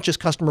 and you're not just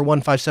customer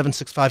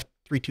 15765.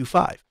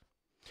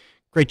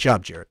 Great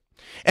job, Jared.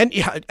 And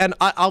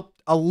I'll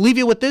leave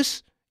you with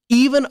this.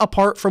 Even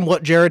apart from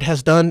what Jared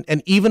has done,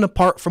 and even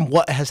apart from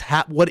what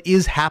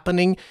is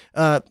happening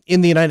in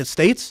the United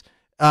States,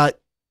 the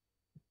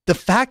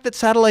fact that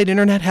satellite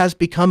internet has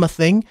become a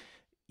thing,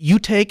 you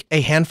take a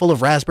handful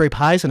of Raspberry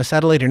Pis and a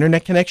satellite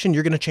internet connection,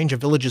 you're going to change a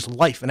village's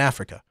life in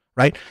Africa,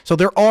 right? So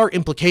there are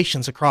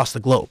implications across the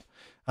globe.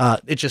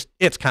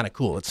 It's kind of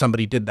cool that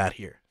somebody did that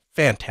here.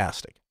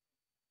 Fantastic.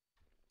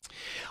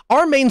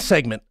 Our main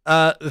segment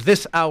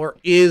this hour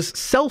is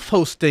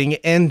self-hosting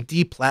and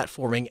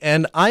deplatforming,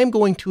 and I am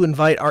going to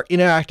invite our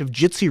interactive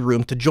Jitsi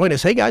room to join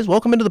us. Hey guys,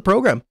 welcome into the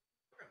program.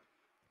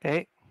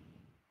 Hey.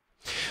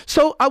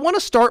 So I want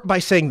to start by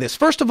saying this.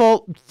 First of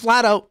all,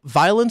 flat out,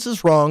 violence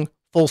is wrong,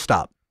 full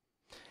stop.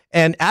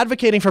 And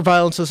advocating for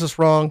violence is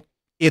wrong.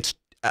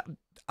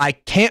 I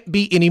can't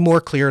be any more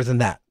clear than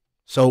that.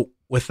 So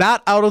with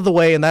that out of the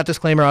way and that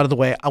disclaimer out of the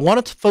way, I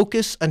wanted to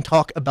focus and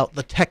talk about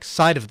the tech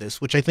side of this,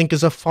 which I think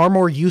is a far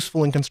more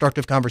useful and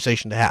constructive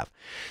conversation to have.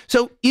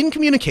 So in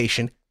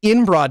communication,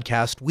 in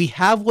broadcast, we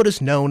have what is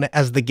known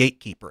as the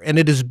gatekeeper, and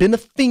it has been a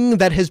thing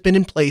that has been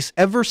in place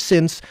ever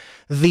since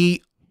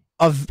the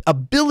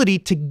ability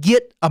to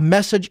get a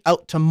message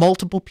out to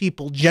multiple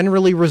people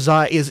generally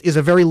is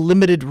a very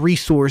limited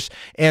resource,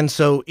 and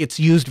so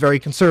it's used very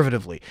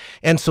conservatively.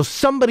 And so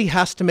somebody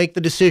has to make the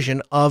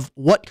decision of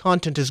what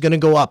content is going to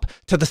go up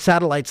to the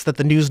satellites that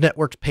the news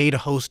networks pay to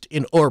host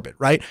in orbit,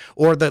 right?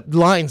 Or the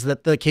lines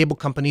that the cable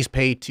companies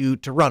pay to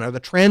run, or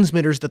the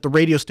transmitters that the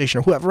radio station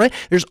or whoever, right?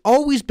 There's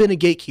always been a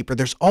gatekeeper.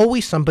 There's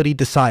always somebody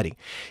deciding.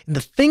 And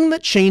the thing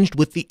that changed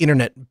with the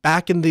internet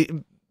back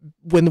in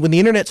when the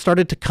internet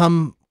started to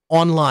come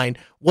online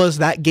was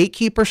that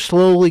gatekeeper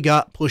slowly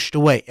got pushed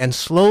away, and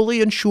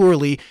slowly and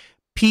surely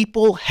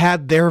people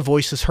had their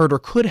voices heard, or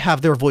could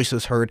have their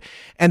voices heard,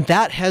 and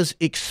that has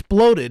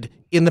exploded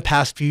in the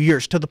past few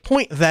years to the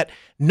point that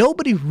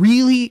nobody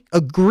really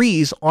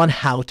agrees on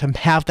how to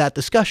have that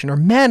discussion or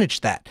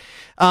manage that.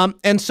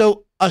 And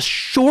so a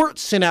short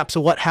synapse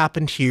of what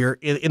happened here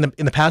in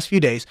the past few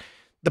days.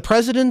 The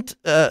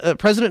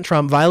President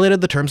Trump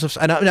violated the terms of,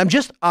 and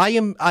I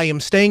am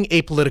staying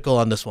apolitical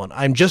on this one.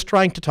 I'm just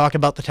trying to talk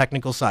about the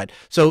technical side.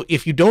 So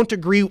if you don't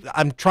agree,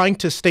 I'm trying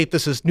to state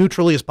this as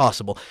neutrally as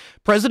possible.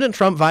 President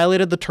Trump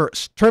violated the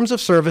terms of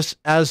service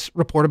as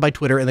reported by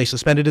Twitter, and they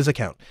suspended his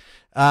account.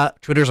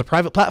 Twitter is a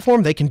private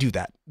platform. They can do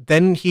that.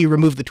 Then he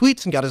removed the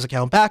tweets and got his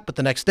account back. But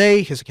the next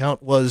day, his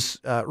account was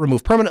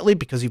removed permanently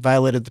because he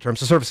violated the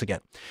terms of service again.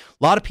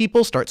 A lot of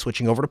people start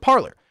switching over to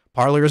Parler.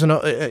 Parler is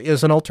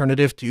an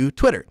alternative to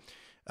Twitter.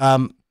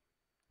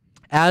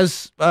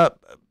 As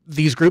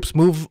these groups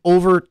move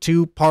over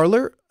to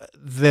Parler,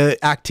 the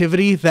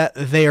activity that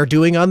they are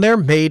doing on there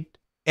made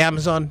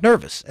Amazon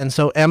nervous. And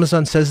so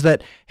Amazon says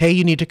that, hey,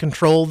 you need to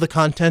control the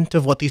content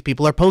of what these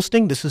people are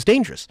posting. This is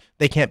dangerous.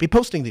 They can't be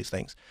posting these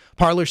things.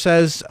 Parler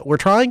says, we're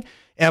trying.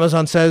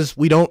 Amazon says,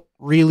 we don't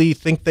really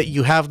think that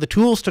you have the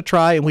tools to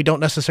try, and we don't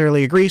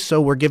necessarily agree,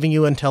 so we're giving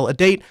you until a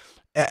date,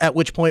 at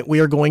which point we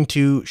are going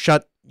to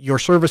shut your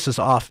services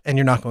off and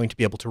you're not going to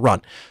be able to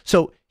run.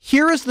 So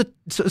here is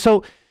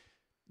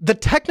the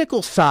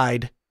technical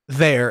side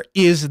there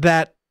is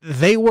that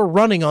they were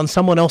running on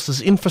someone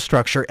else's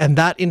infrastructure, and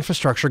that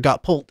infrastructure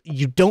got pulled.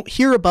 You don't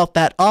hear about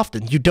that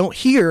often. You don't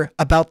hear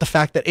about the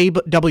fact that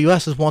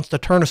AWS wants to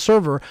turn a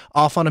server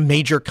off on a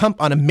major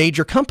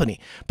company.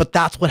 But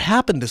that's what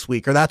happened this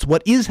week, or that's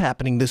what is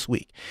happening this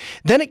week.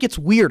 Then it gets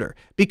weirder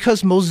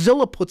because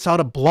Mozilla puts out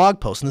a blog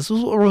post, and this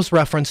is what was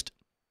referenced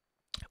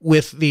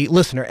with the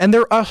listener. And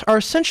there are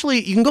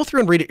essentially, you can go through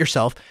and read it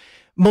yourself.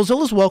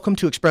 Mozilla is welcome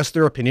to express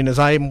their opinion, as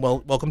I am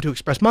welcome to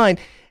express mine.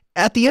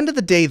 At the end of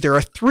the day, there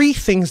are three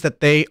things that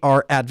they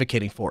are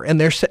advocating for.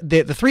 And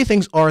the three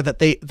things are that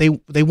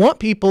they want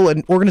people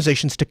and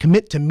organizations to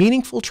commit to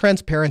meaningful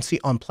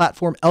transparency on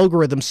platform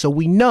algorithms so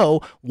we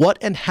know what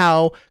and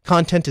how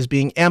content is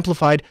being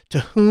amplified to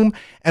whom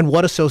and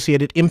what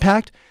associated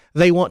impact.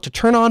 They want to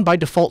turn on by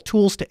default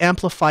tools to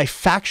amplify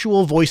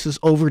factual voices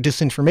over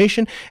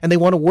disinformation, and they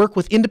want to work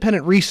with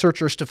independent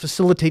researchers to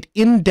facilitate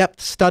in-depth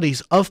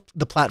studies of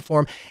the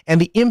platform and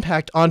the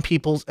impact on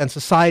peoples and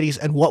societies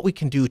and what we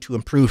can do to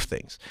improve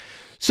things.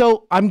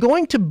 So I'm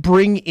going to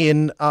bring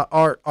in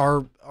our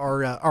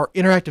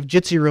interactive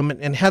Jitsi room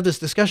and have this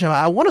discussion.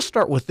 I want to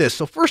start with this.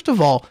 So first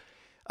of all,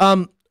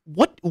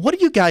 what do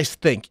you guys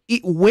think?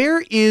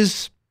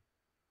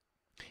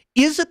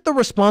 Is it the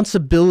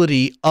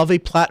responsibility of a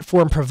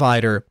platform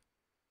provider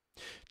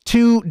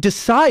to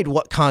decide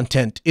what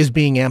content is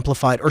being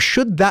amplified, or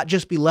should that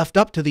just be left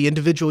up to the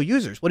individual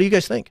users? What do you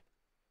guys think?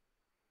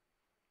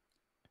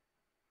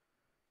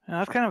 Now,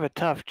 that's kind of a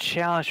tough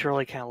challenge to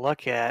really kind of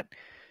look at,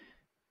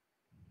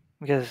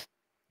 because,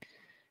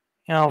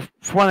 for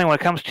one thing, when it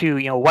comes to,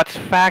 what's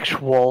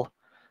factual,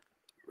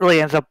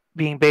 really ends up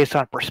being based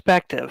on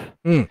perspective.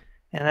 And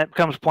that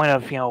becomes a point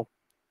of,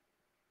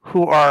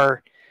 who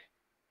are,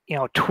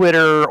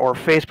 Twitter or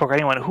Facebook or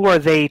anyone, who are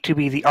they to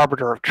be the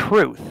arbiter of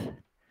truth?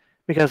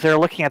 Because they're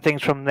looking at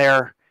things from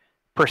their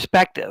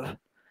perspective.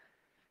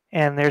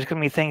 And there's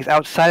going to be things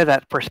outside of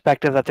that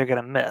perspective that they're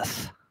going to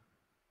miss.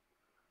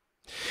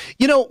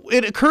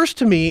 It occurs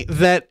to me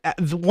that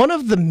one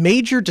of the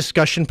major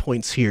discussion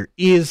points here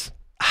is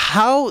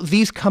how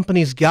these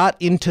companies got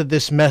into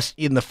this mess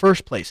in the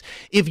first place.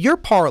 If you're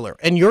Parler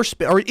and you're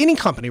or any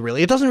company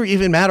really, it doesn't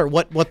even matter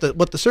what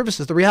the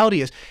service is. The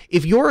reality is,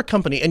 if you're a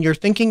company and you're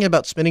thinking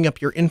about spinning up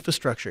your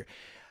infrastructure,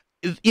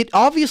 it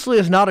obviously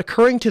is not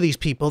occurring to these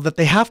people that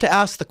they have to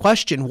ask the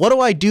question, what do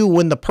I do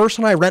when the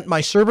person I rent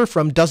my server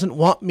from doesn't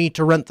want me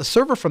to rent the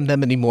server from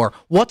them anymore?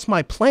 What's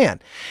my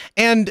plan?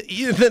 And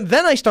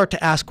then I start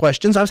to ask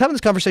questions. I was having this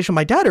conversation with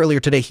my dad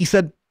earlier today. He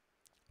said,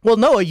 well,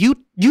 Noah, you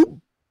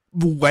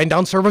wind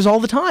down servers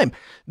all the time.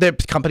 The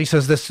company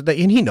says this,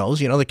 and he knows,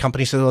 the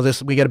company says, oh,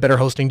 this, we get a better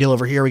hosting deal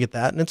over here, we get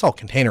that, and it's all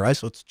containerized,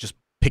 so it's just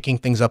picking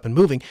things up and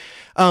moving.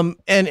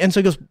 And so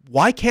he goes,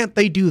 why can't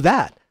they do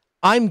that?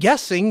 I'm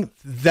guessing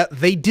that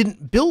they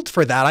didn't build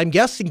for that. I'm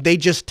guessing they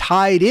just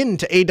tied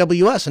into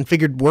AWS and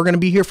figured we're going to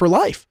be here for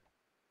life.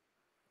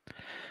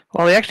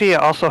 Well, they actually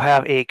also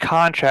have a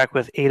contract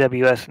with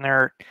AWS, and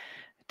they're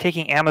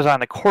taking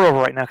Amazon to court over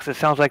right now because it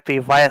sounds like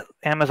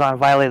Amazon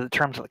violated the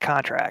terms of the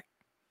contract.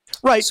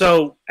 Right.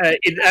 So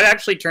it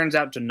actually turns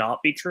out to not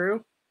be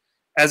true.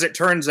 As it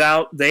turns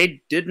out,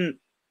 they didn't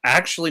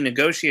actually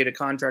negotiate a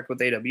contract with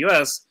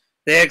AWS.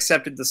 They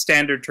accepted the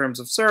standard terms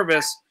of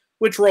service,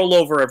 which roll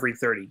over every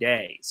 30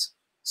 days.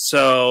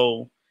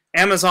 So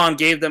Amazon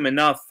gave them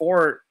enough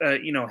for,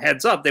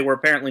 heads up. They were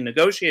apparently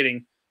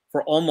negotiating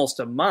for almost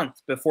a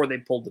month before they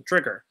pulled the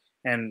trigger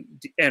and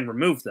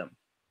removed them.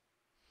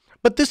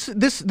 But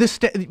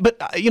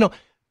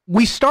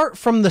we start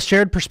from the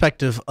shared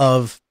perspective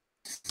of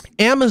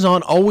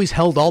Amazon always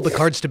held all the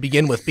cards to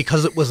begin with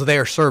because it was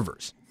their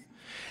servers.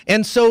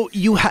 And so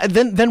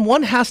then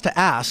one has to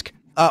ask,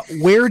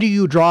 where do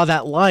you draw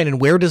that line,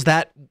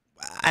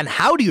 and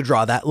how do you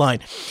draw that line?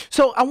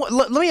 So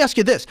let me ask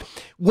you this.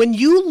 When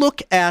you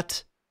look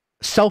at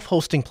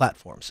self-hosting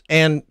platforms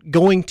and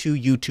going to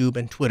YouTube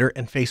and Twitter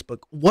and Facebook,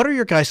 what are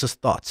your guys'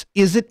 thoughts?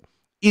 Is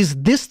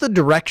this the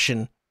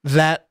direction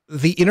that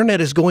the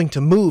internet is going to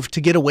move to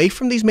get away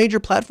from these major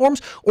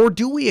platforms? Or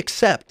do we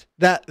accept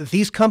that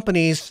these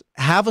companies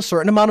have a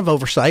certain amount of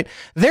oversight?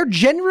 They're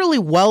generally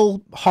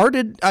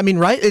well-hearted. I mean,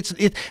 right?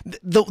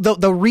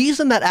 The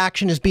reason that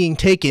action is being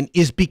taken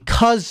is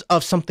because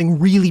of something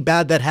really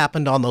bad that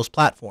happened on those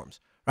platforms,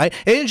 right?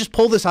 They didn't just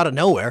pull this out of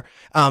nowhere.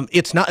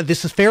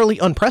 This is fairly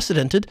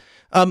unprecedented.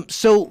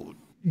 So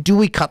do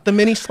we cut them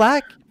any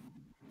slack?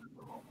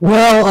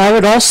 Well, I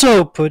would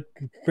also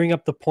bring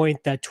up the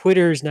point that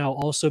Twitter is now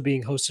also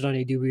being hosted on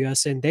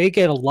AWS, and they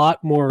get a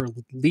lot more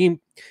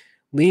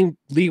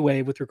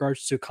leeway with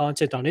regards to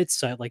content on its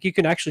site. Like you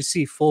can actually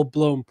see full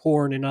blown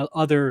porn and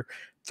other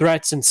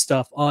threats and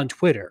stuff on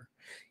Twitter,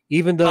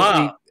 even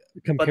though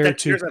compared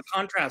to here's a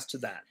contrast to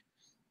that.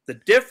 The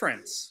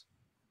difference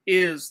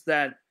is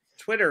that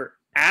Twitter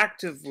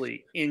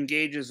actively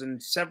engages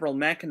in several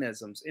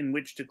mechanisms in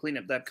which to clean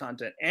up that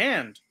content.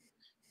 And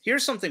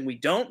here's something we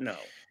don't know.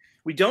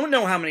 We don't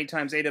know how many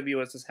times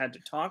AWS has had to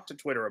talk to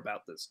Twitter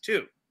about this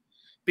too.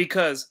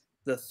 Because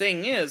the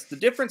thing is, the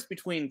difference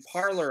between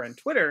Parler and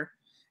Twitter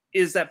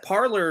is that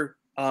Parler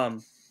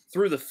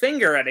threw the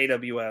finger at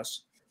AWS,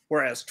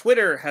 whereas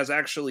Twitter has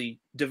actually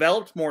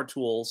developed more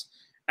tools,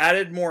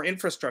 added more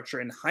infrastructure,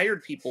 and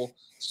hired people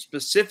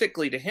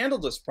specifically to handle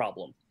this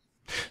problem.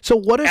 So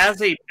what if,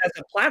 as a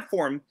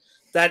platform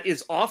that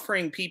is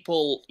offering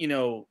people,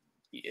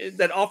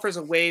 that offers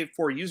a way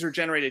for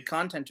user-generated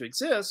content to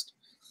exist,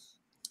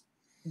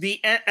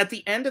 at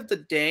the end of the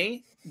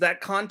day,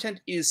 that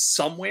content is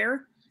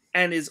somewhere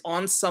and is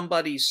on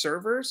somebody's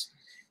servers.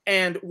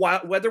 And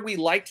whether we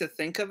like to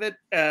think of it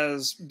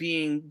as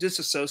being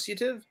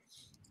disassociative,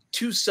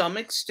 to some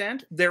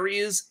extent, there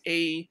is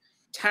a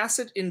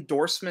tacit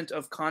endorsement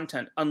of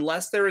content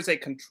unless there is a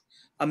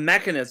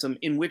mechanism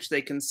in which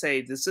they can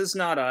say, this is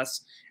not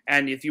us,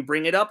 and if you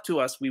bring it up to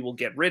us, we will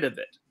get rid of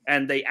it.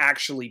 And they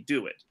actually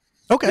do it.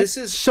 Okay.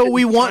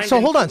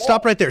 Hold on,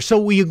 stop right there. So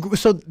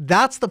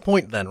that's the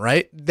point then,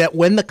 right? That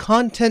when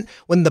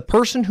the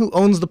person who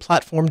owns the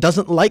platform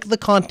doesn't like the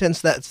contents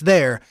that's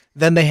there,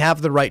 then they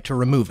have the right to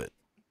remove it.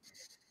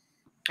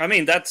 I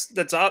mean,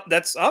 that's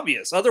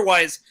obvious.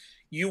 Otherwise,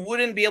 you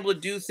wouldn't be able to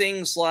do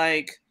things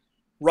like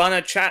run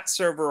a chat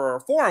server or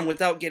a forum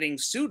without getting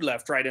sued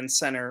left, right, and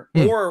center,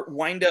 or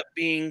wind up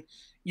being,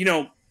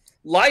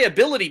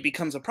 liability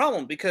becomes a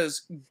problem,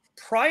 because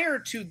prior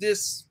to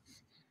this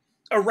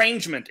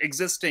arrangement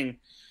existing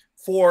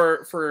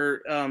for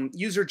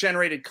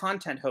user-generated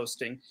content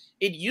hosting,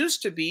 it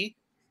used to be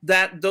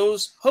that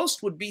those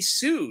hosts would be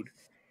sued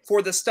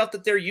for the stuff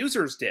that their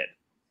users did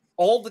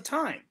all the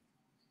time.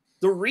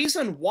 The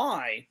reason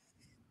why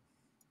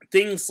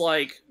things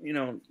like,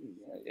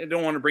 I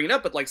don't want to bring it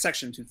up, but like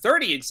Section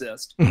 230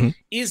 exist,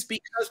 is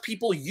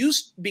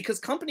because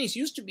companies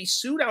used to be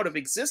sued out of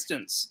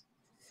existence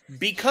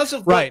because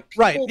of what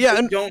people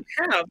don't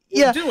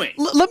have doing.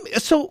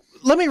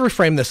 Let me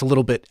reframe this a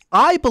little bit.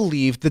 I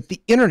believe that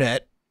the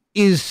internet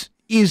is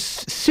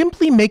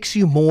simply makes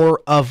you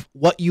more of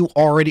what you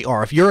already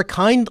are. If you're a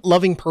kind,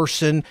 loving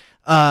person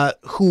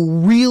who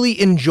really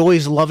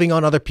enjoys loving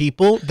on other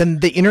people, then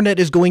the internet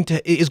is going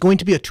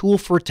to be a tool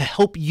to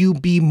help you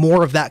be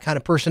more of that kind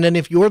of person. And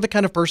if you're the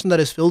kind of person that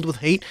is filled with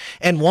hate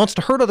and wants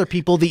to hurt other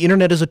people, the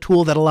internet is a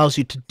tool that allows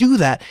you to do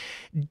that.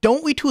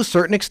 Don't we, to a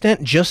certain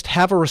extent, just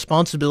have a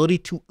responsibility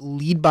to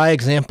lead by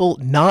example,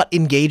 not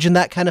engage in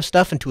that kind of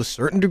stuff, and to a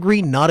certain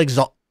degree, not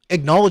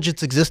acknowledge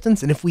its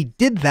existence? And if we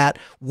did that,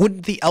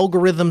 wouldn't the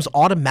algorithms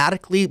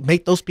automatically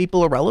make those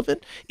people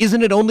irrelevant?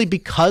 Isn't it only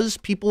because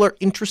people are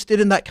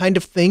interested in that kind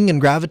of thing and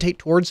gravitate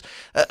towards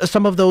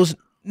some of those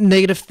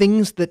negative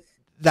things that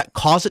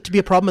cause it to be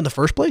a problem in the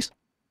first place?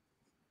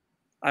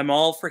 I'm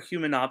all for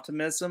human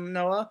optimism,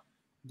 Noah,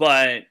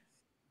 but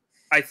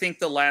I think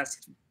the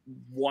last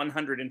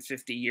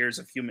 150 years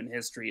of human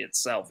history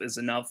itself is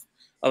enough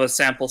of a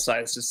sample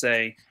size to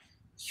say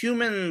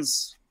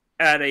humans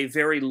at a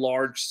very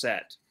large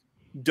set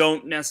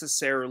don't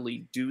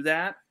necessarily do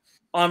that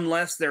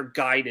unless they're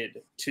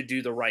guided to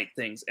do the right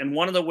things. And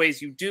one of the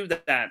ways you do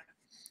that,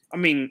 I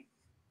mean,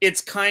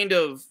 it's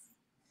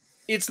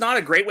not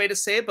a great way to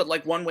say it, but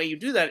like one way you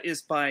do that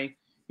is by,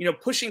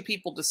 pushing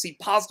people to see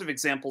positive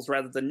examples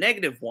rather than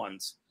negative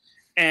ones.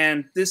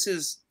 And this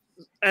is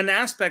an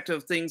aspect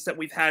of things that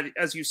we've had,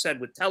 as you said,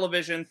 with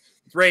television,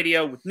 with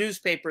radio, with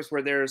newspapers,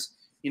 where there's,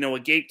 a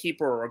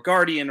gatekeeper or a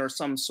guardian or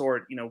some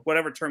sort,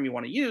 whatever term you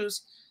want to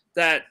use,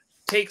 that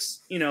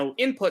takes,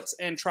 inputs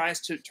and tries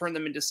to turn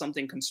them into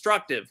something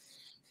constructive.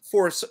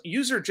 For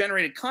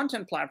user-generated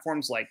content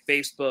platforms like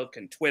Facebook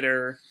and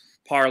Twitter,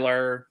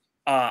 Parler,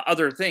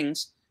 other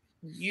things,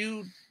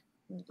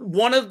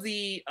 one of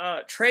the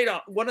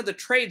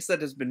trades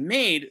that has been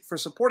made for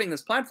supporting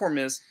this platform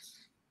is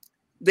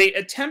they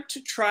attempt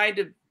to try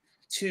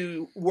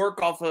to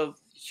work off of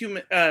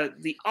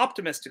the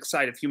optimistic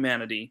side of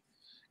humanity,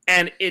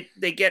 and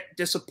they get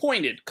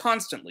disappointed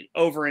constantly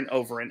over and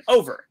over and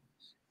over.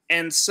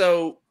 And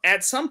so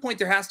at some point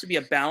there has to be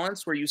a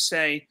balance where you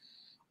say,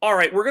 all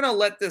right, we're going to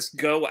let this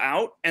go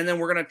out, and then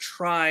we're going to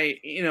try,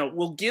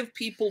 we'll give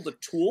people the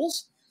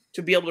tools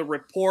to be able to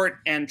report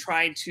and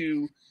try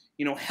to,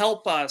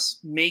 help us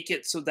make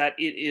it so that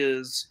it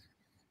is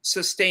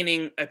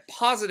sustaining a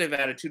positive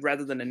attitude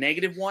rather than a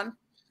negative one.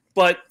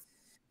 But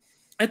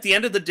at the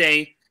end of the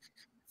day,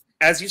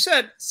 as you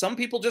said, some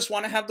people just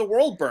want to have the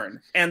world burn.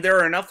 And there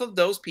are enough of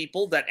those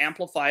people that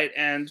amplify it,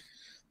 and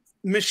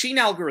machine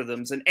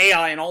algorithms and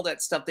AI and all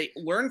that stuff, they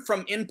learn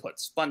from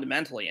inputs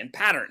fundamentally and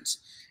patterns.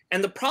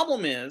 And the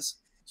problem is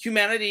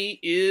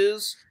humanity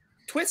is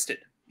twisted.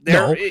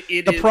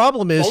 The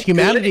problem is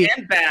humanity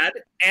and bad,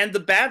 and the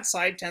bad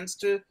side tends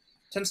to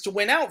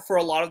win out for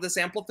a lot of this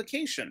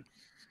amplification.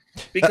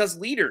 because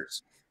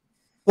leaders.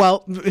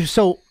 Well,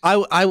 so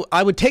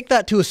I would take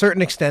that to a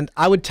certain extent.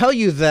 I would tell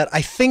you that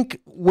I think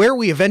where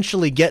we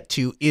eventually get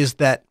to is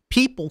that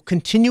people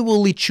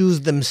continually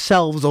choose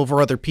themselves over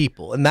other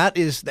people, and that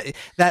is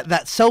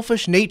that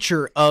selfish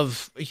nature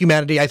of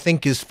humanity. I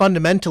think is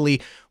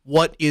fundamentally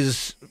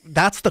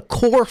that's the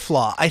core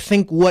flaw. I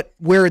think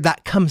where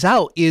that comes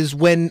out is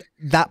when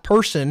that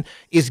person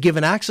is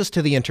given access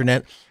to the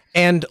internet.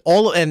 And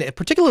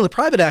particularly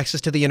private access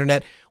to the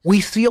internet,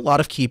 we see a lot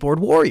of keyboard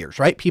warriors,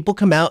 right? People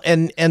come out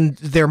and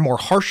they're more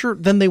harsher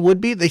than they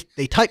would be.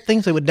 They type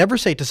things they would never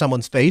say to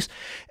someone's face.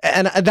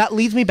 And that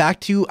leads me back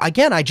to,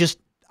 again, I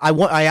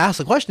ask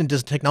the question,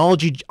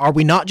 are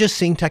we not just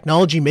seeing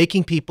technology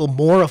making people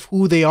more of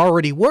who they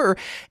already were?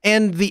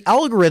 And the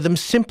algorithms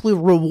simply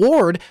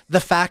reward the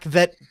fact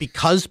that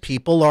because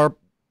people are,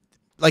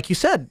 like you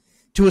said,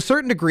 to a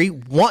certain degree,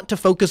 want to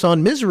focus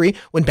on misery.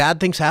 When bad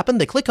things happen,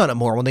 they click on it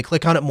more. When they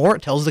click on it more,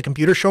 it tells the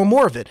computer show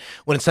more of it.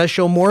 When it says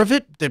show more of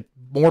it, the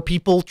more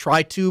people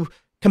try to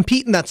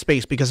compete in that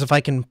space, because if I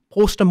can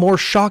post a more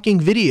shocking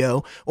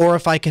video, or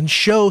if I can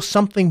show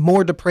something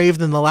more depraved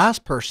than the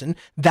last person,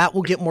 that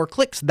will get more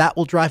clicks. That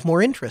will drive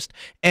more interest.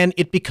 And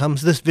it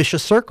becomes this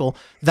vicious circle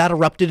that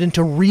erupted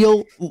into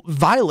real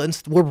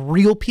violence where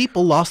real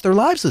people lost their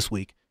lives this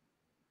week.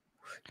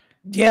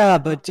 Yeah,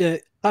 but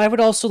I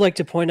would also like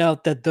to point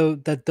out that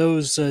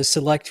those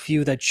select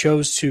few that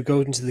chose to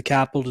go into the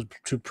Capitol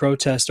to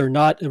protest are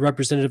not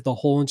representative of the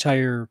whole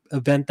entire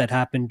event that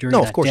happened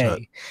during that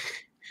day.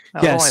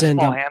 No, yes, only a and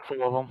small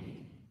handful of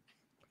them.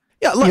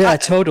 Yeah,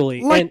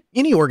 totally. Like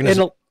any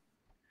organization.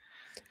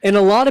 And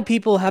a lot of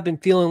people have been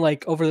feeling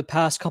like over the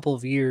past couple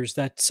of years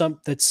that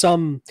some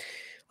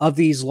of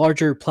these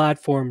larger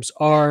platforms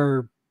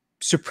are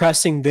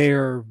suppressing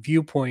their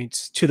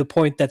viewpoints to the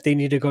point that they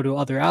need to go to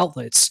other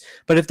outlets.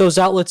 But if those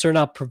outlets are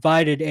not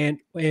provided and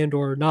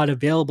or not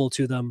available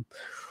to them,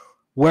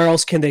 where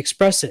else can they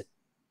express it?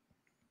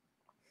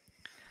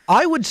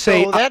 I would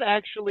say that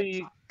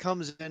actually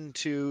comes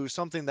into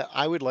something that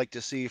I would like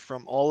to see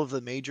from all of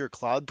the major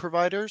cloud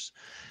providers.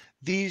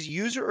 These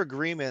user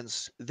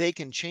agreements, they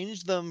can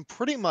change them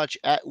pretty much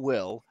at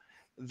will.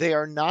 They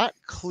are not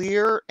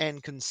clear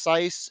and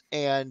concise,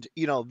 and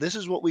this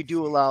is what we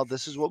do allow,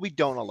 this is what we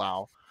don't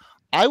allow.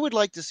 I would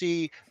like to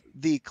see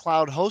the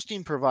cloud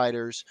hosting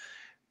providers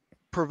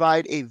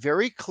provide a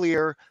very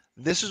clear,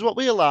 this is what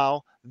we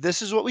allow,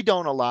 this is what we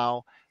don't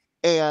allow,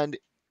 and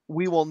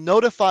we will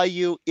notify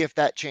you if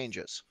that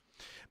changes.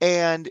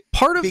 And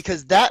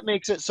because that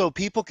makes it so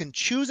people can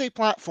choose a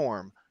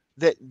platform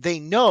that they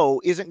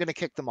know isn't going to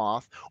kick them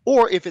off,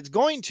 or if it's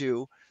going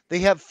to, they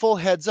have full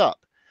heads up.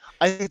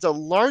 I think it's a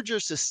larger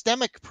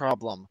systemic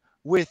problem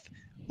with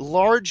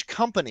large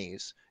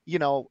companies,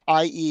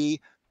 i.e.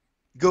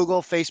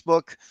 Google,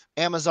 Facebook,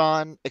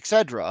 Amazon,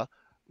 etc.,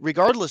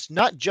 regardless,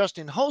 not just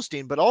in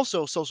hosting, but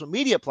also social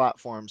media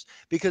platforms,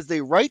 because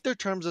they write their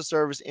terms of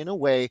service in a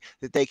way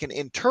that they can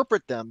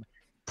interpret them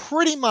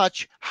pretty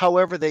much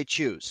however they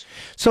choose.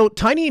 So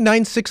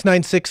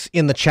Tiny9696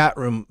 in the chat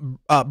room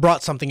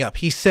brought something up.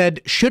 He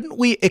said, shouldn't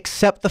we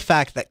accept the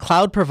fact that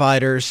cloud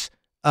providers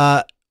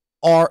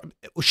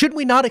should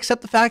we not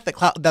accept the fact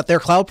that they're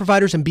cloud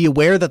providers and be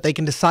aware that they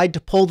can decide to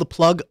pull the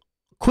plug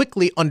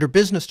quickly under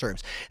business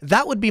terms?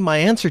 That would be my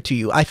answer to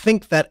you. I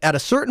think that at a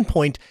certain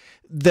point,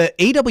 the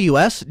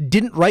AWS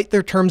didn't write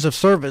their terms of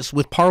service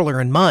with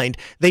Parler in mind.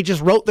 They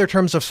just wrote their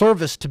terms of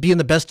service to be in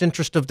the best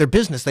interest of their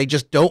business. They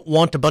just don't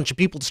want a bunch of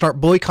people to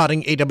start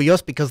boycotting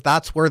AWS because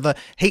that's where the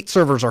hate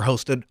servers are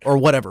hosted or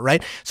whatever,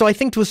 right? So I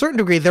think to a certain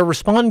degree, they're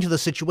responding to the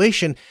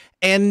situation.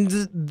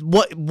 And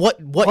what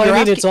you're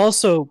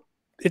asking...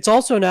 It's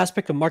also an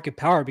aspect of market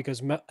power, because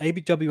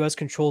AWS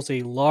controls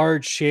a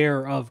large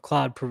share of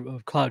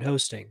cloud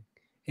hosting,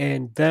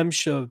 and them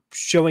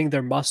showing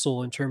their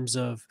muscle in terms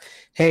of,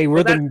 hey,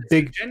 we're the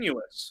big.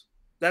 Disingenuous.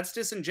 That's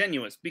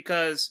disingenuous,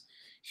 because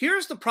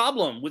here's the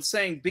problem with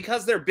saying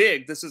because they're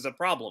big, this is a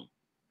problem.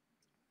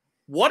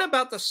 What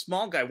about the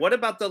small guy? What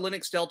about the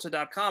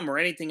LinuxDelta.com or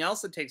anything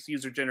else that takes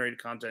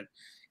user-generated content?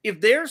 If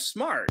they're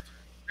smart,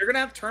 they're going to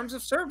have terms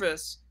of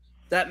service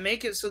that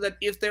make it so that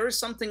if there is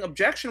something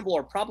objectionable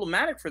or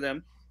problematic for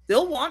them,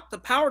 they'll want the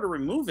power to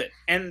remove it.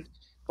 And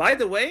by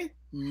the way,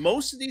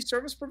 most of these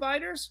service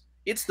providers,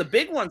 it's the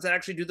big ones that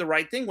actually do the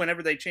right thing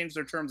whenever they change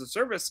their terms of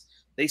service.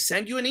 They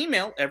send you an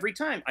email every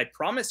time. I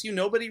promise you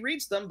nobody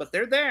reads them, but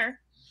they're there.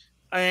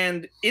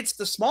 And it's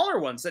the smaller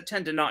ones that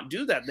tend to not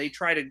do that. They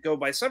try to go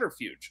by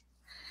subterfuge.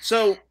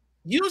 So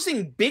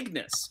using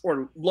bigness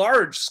or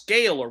large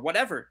scale or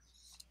whatever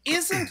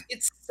isn't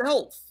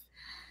itself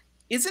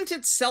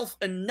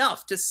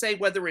enough to say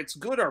whether it's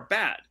good or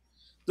bad.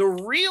 The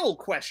real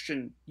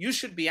question you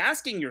should be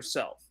asking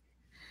yourself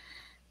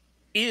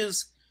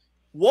is,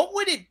 what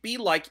would it be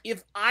like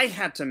if I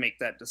had to make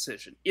that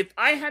decision? If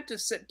I had to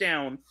sit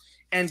down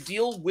and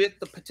deal with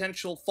the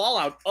potential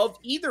fallout of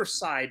either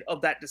side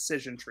of that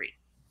decision tree?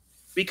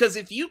 Because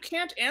if you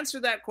can't answer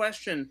that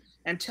question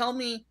and tell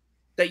me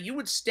that you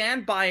would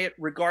stand by it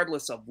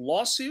regardless of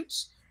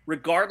lawsuits,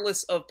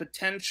 regardless of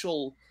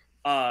potential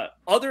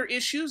other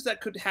issues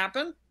that could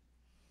happen,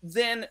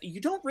 then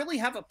you don't really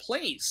have a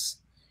place.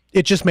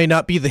 It just may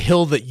not be the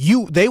hill that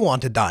they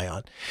want to die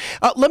on.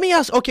 Let me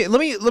ask. Okay, let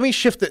me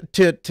shift it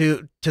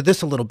to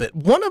this a little bit.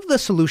 One of the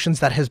solutions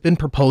that has been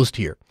proposed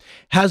here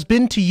has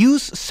been to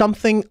use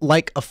something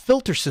like a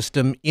filter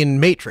system in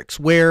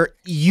Matrix, where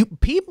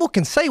people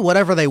can say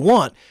whatever they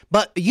want,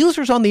 but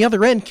users on the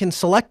other end can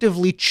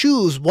selectively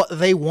choose what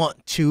they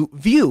want to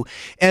view.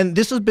 And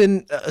this has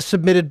been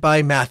submitted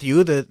by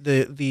Matthew,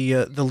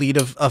 the lead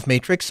of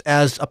Matrix,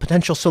 as a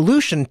potential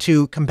solution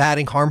to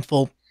combating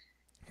harmful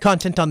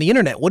content on the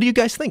internet. What do you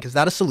guys think? Is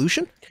that a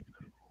solution?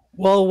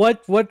 Well,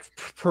 what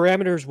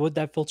parameters would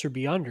that filter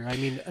be under? I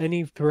mean,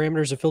 any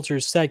parameters a filter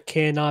is set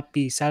cannot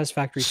be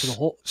satisfactory to the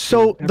whole.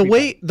 So the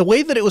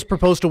way that it was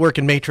proposed to work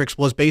in Matrix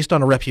was based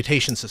on a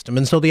reputation system,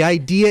 and so the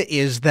idea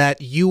is that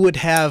you would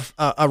have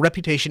a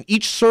reputation.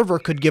 Each server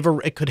could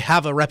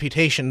have a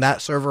reputation. That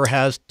server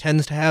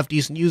tends to have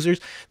decent users.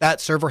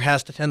 That server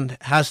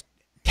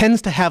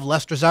tends to have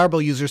less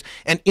desirable users,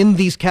 and in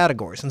these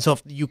categories. And so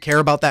if you care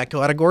about that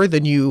category,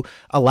 then you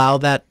allow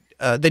that,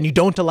 then you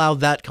don't allow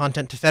that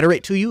content to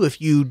federate to you.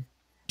 If you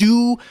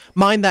do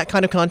mind that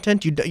kind of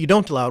content, you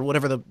don't allow it,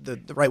 whatever the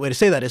right way to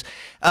say that is.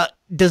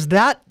 Does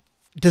that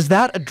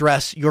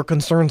address your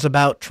concerns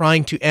about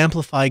trying to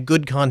amplify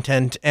good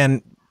content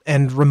and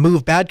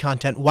remove bad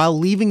content while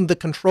leaving the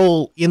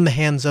control in the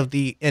hands of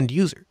the end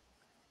user?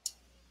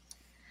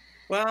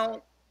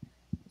 Well,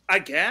 I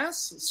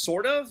guess,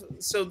 sort of.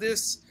 So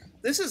this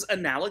is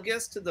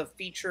analogous to the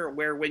feature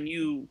where when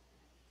you,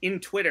 in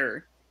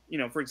Twitter,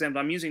 for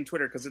example, I'm using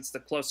Twitter because it's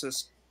the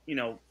closest,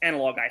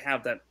 analog I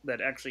have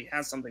that actually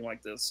has something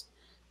like this,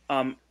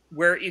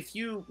 where if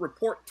you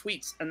report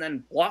tweets and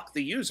then block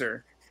the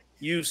user,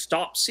 you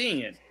stop seeing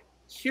it.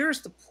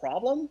 Here's the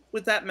problem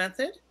with that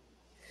method.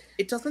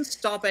 It doesn't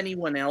stop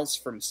anyone else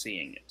from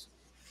seeing it.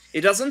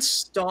 It doesn't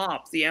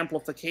stop the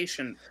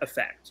amplification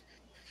effect.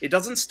 It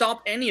doesn't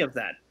stop any of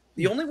that.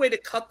 The only way to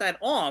cut that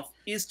off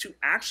is to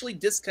actually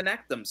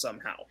disconnect them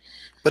somehow.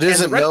 But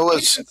isn't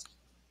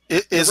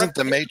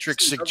the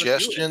Matrix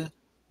suggestion,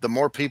 the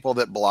more people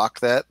that block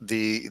that,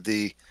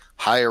 the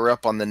higher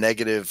up on the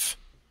negative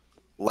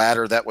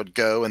ladder that would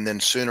go, and then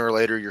sooner or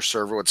later your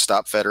server would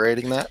stop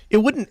federating that? It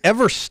wouldn't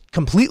ever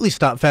completely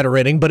stop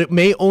federating, but it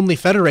may only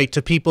federate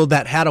to people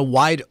that had a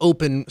wide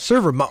open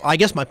server. I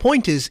guess my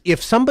point is,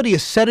 if somebody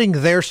is setting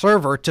their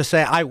server to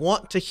say, I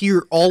want to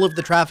hear all of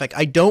the traffic,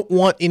 I don't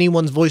want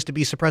anyone's voice to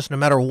be suppressed no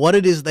matter what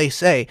it is they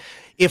say.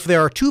 If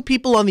there are two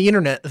people on the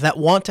internet that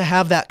want to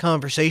have that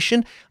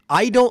conversation,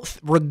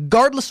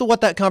 regardless of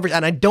what that conversation,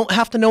 and I don't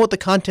have to know what the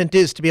content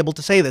is to be able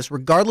to say this,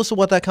 regardless of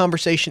what that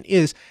conversation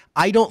is,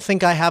 I don't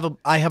think I have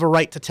a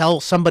right to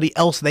tell somebody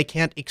else they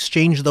can't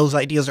exchange those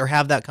ideas or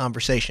have that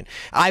conversation.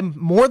 I'm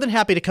more than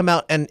happy to come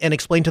out and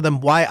explain to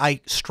them why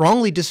I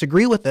strongly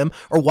disagree with them,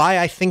 or why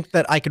I think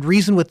that I could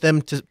reason with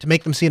them to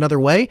make them see another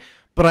way,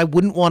 but I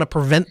wouldn't want to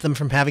prevent them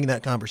from having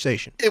that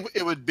conversation.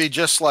 It would be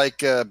just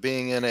like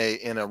being in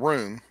a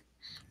room,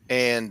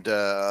 and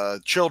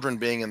children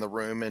being in the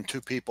room, and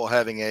two people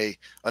having an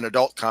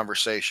adult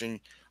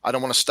conversation. I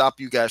don't want to stop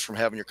you guys from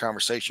having your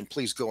conversation.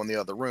 Please go in the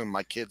other room.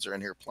 My kids are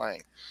in here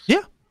playing.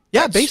 Yeah,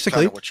 that's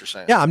basically what you're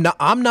saying. Yeah,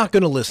 I'm not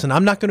going to listen.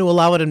 I'm not going to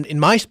allow it in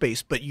my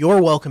space, but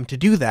you're welcome to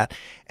do that.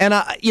 And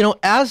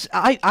as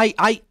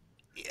I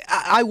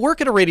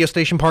work at a radio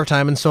station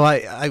part-time, and so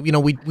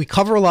we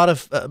cover a lot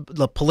of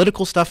the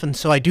political stuff, and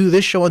so I do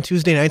this show on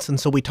Tuesday nights, and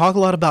so we talk a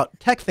lot about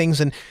tech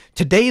things, and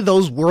today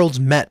those worlds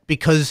met,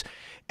 because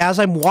as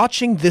I'm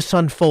watching this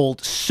unfold,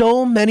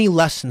 so many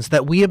lessons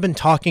that we have been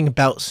talking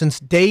about since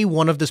day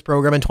one of this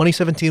program in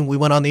 2017, we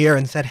went on the air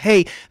and said,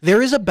 hey, there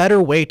is a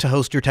better way to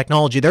host your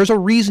technology. There's a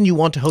reason you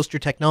want to host your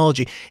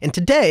technology. And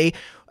today,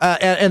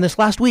 and this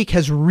last week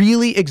has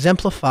really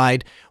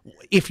exemplified,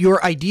 if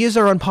your ideas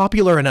are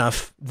unpopular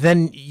enough,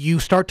 then you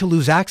start to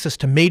lose access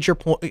to major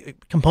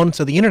components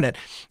of the internet.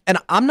 And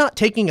I'm not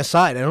taking a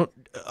side. I don't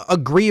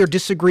agree or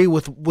disagree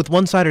with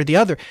one side or the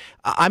other.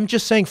 I'm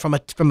just saying from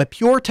a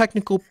pure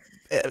technical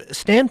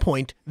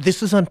standpoint,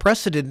 this is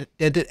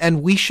unprecedented,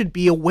 and we should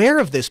be aware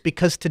of this,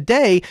 because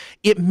today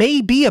it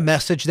may be a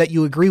message that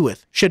you agree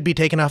with should be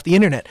taken off the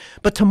internet,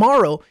 but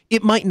tomorrow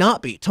it might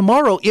not be.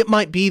 Tomorrow it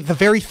might be the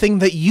very thing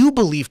that you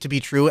believe to be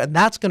true, and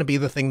that's going to be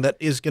the thing that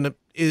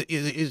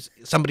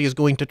somebody is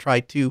going to try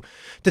to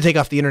take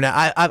off the internet.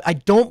 I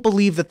don't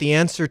believe that the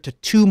answer to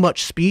too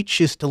much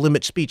speech is to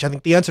limit speech. I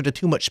think the answer to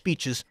too much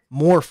speech is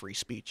more free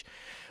speech.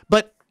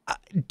 But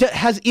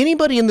has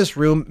anybody in this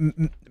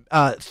room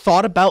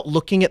thought about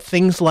looking at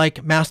things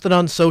like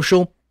Mastodon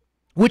Social,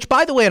 which,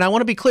 by the way, and I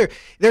want to be clear,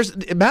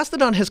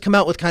 Mastodon has come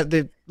out with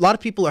a lot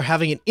of people are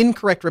having an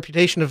incorrect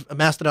reputation of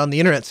Mastodon on the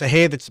internet, say,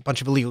 hey, that's a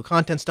bunch of illegal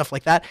content, stuff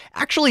like that.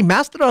 Actually,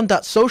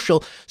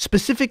 Mastodon.social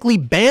specifically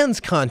bans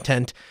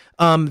content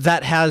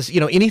that has,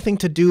 anything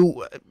to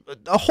do,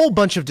 a whole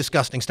bunch of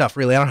disgusting stuff,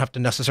 really. I don't have to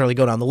necessarily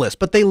go down the list,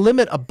 but they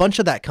limit a bunch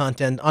of that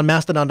content on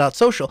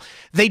Mastodon.social.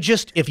 They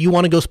just, if you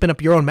want to go spin up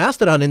your own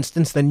Mastodon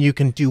instance, then you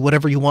can do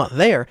whatever you want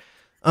there.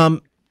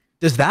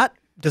 Does that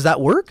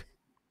work?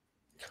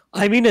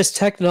 I mean, as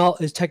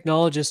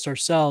technologists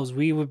ourselves,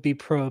 we would be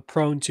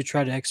prone to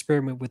try to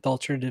experiment with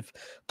alternative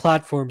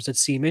platforms that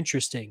seem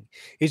interesting.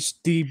 It's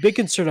the big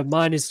concern of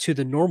mine is to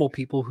the normal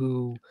people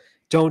who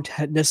don't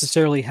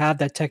necessarily have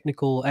that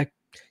technical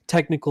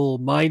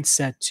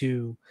mindset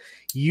to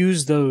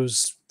use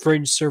those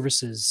fringe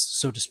services,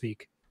 so to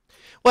speak.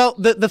 Well,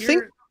 the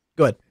thing.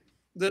 Go ahead.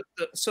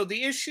 So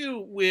the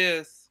issue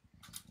with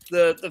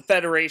the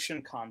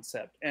federation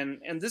concept, and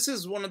this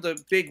is one of the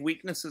big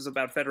weaknesses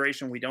about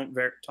federation we don't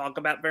talk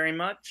about very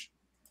much.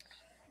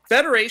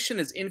 Federation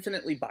is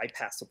infinitely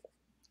bypassable.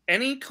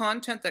 Any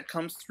content that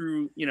comes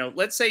through,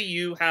 let's say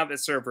you have a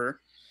server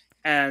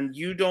and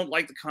you don't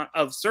like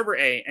of server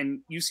A,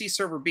 and you see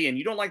server B and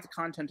you don't like the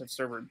content of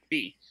server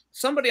B.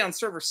 Somebody on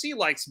server C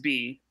likes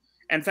B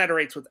and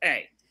federates with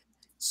A.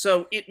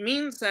 So it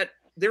means that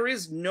there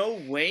is no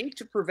way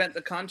to prevent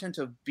the content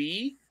of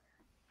B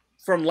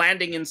from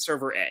landing in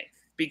server A,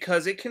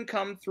 because it can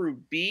come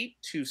through B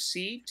to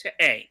C to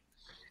A.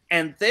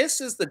 And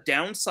this is the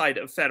downside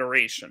of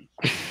federation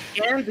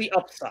and the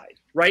upside,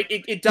 right?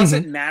 It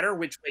doesn't matter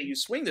which way you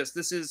swing this.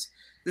 This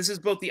is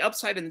both the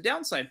upside and the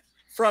downside.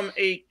 From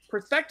a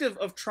perspective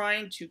of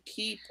trying to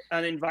keep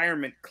an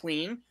environment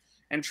clean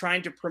and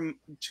trying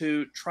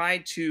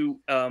to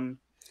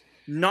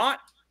not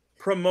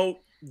promote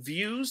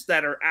views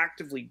that are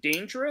actively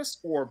dangerous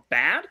or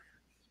bad,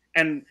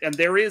 and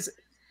there is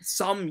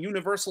some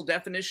universal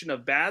definition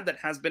of bad that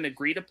has been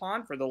agreed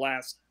upon for the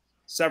last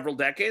several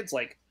decades,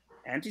 like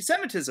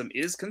anti-Semitism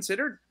is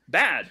considered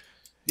bad.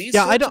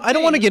 I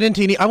don't want to get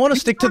into any. I want to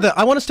stick to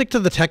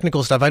the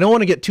technical stuff. I don't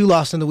want to get too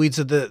lost in the weeds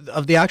of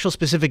the actual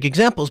specific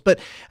examples. But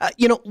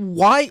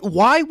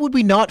why would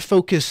we not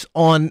focus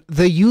on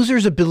the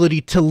user's ability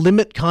to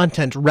limit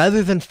content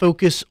rather than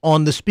focus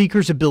on the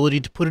speaker's ability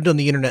to put it on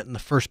the internet in the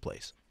first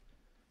place?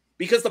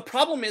 Because the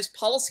problem is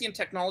policy and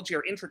technology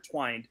are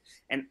intertwined,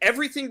 and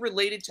everything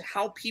related to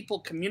how people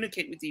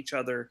communicate with each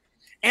other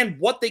and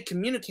what they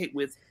communicate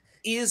with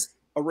is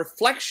a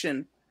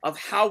reflection of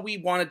how we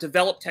want to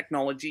develop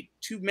technology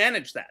to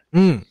manage that.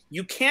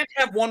 You can't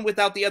have one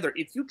without the other.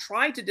 If you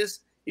try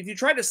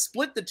to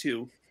split the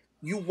two,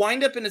 you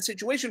wind up in a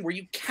situation where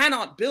you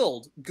cannot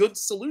build good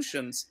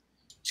solutions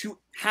to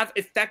have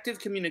effective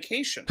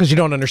communication. Because you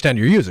don't understand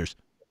your users.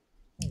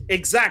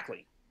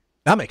 Exactly.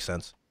 That makes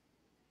sense.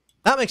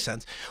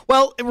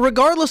 Well,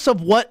 regardless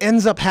of what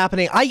ends up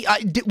happening,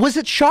 was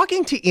it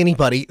shocking to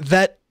anybody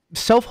that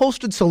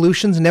self-hosted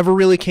solutions never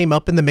really came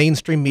up in the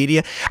mainstream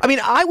media? I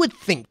mean, I would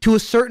think to a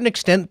certain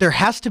extent there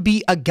has to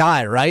be a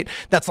guy, right,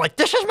 that's like,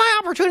 this is my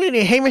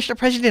opportunity. Hey, Mr.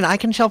 President, I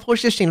can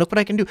self-host this thing. Look what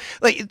I can do.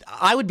 Like,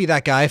 I would be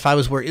that guy if I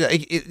was worried.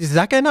 Does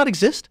that guy not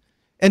exist?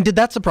 And did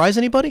that surprise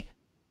anybody?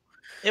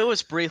 It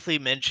was briefly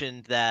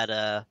mentioned that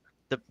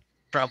the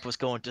Trump was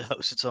going to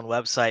host its own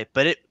website,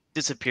 but it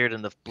disappeared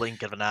in the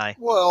blink of an eye.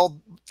 Well,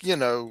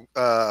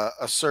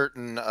 a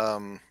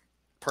certain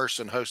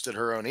person hosted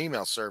her own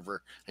email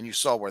server, and you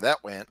saw where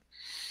that went.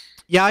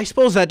 Yeah, I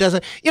suppose that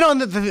doesn't,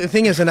 and the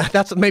thing is, and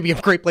that's maybe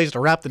a great place to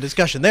wrap the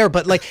discussion there,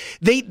 but like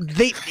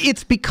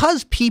it's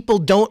because people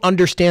don't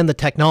understand the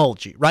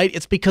technology, right?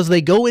 It's because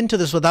they go into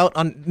this without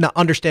not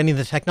understanding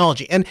the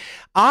technology. And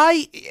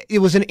it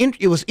was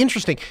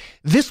interesting.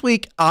 This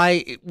week,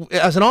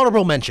 as an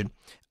honorable mention,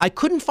 I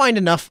couldn't find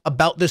enough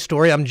about this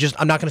story. I'm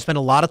not going to spend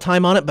a lot of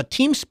time on it, but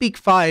TeamSpeak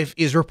 5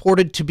 is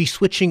reported to be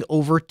switching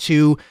over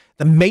to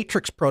the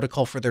Matrix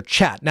protocol for their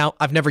chat. Now,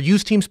 I've never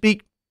used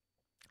TeamSpeak.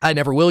 I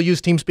never will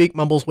use TeamSpeak.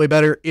 Mumble's way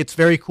better. It's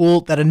very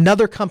cool that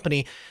another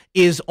company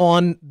is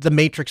on the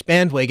Matrix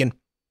bandwagon.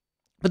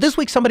 But this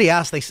week, somebody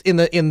asked, in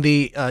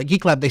the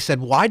Geek Lab, they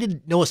said, why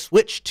did Noah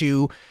switch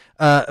to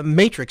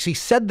Matrix? He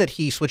said that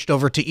he switched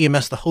over to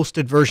EMS, the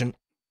hosted version,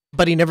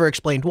 but he never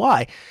explained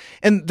why.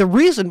 And the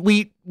reason,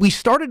 we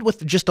started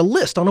with just a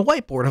list on a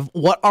whiteboard of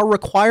what our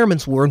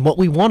requirements were and what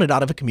we wanted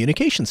out of a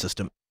communication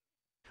system.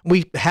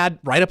 We had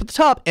right up at the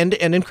top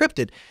end-to-end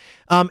encrypted.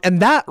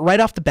 And that right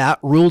off the bat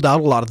ruled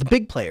out a lot of the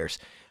big players.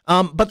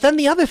 But then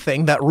the other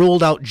thing that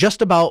ruled out just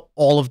about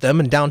all of them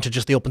and down to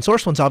just the open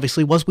source ones,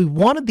 obviously, was we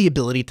wanted the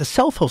ability to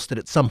self-host it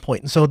at some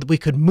point, and so that we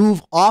could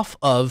move off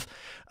of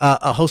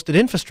a hosted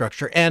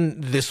infrastructure.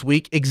 And this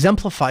week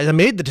exemplifies, I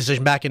made the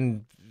decision back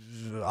in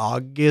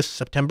August,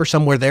 September,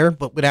 somewhere there,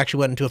 but it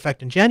actually went into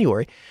effect in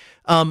January.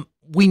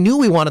 We knew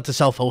we wanted to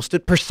self-host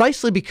it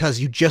precisely because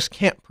you just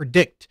can't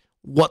predict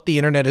what the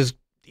internet is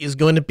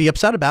going to be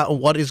upset about and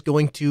what's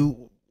going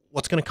to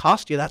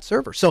cost you that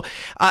server. So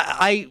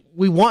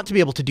we want to be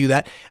able to do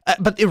that.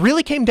 But it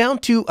really came down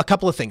to a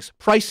couple of things: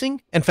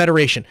 pricing and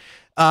federation.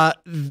 I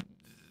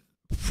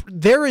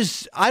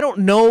don't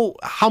know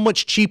how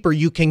much cheaper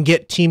you can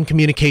get team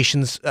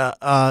communications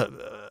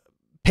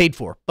paid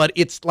for, but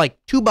it's like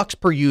 $2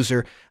 per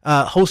user,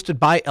 hosted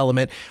by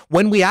Element.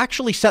 When we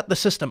actually set the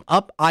system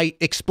up, I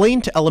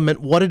explained to Element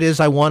what it is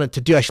I wanted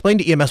to do. I explained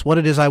to EMS what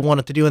it is I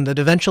wanted to do, and that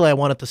eventually I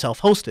wanted to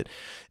self-host it.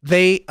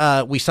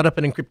 We set up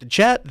an encrypted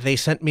chat. They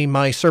sent me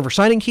my server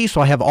signing key,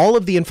 so I have all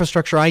of the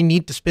infrastructure I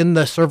need to spin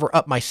the server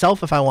up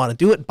myself if I want to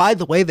do it. By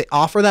the way, they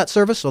offer that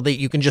service so that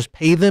you can just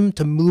pay them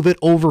to move it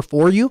over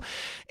for you.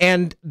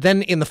 And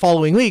then in the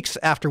following weeks,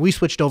 after we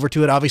switched over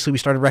to it, obviously we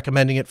started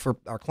recommending it for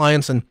our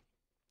clients, and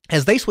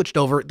as they switched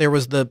over, there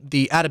was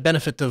the added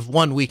benefit of,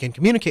 one, we can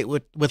communicate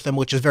with them,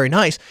 which is very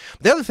nice.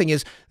 But the other thing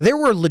is, there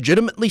were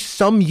legitimately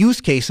some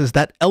use cases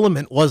that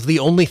Element was the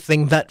only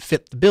thing that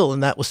fit the bill,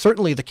 and that was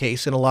certainly the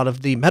case in a lot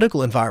of the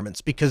medical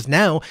environments, because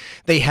now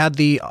they had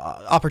the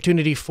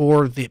opportunity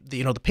for the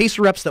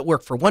PACER reps that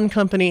work for one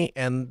company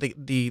and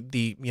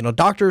the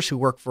doctors who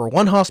work for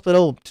one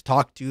hospital to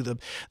talk to the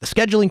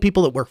scheduling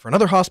people that work for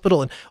another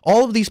hospital, and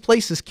all of these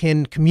places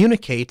can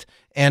communicate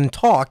and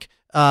talk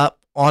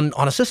on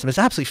a system. It's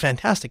absolutely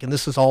fantastic, and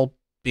this is all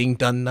being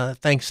done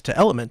thanks to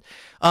Element.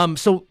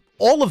 So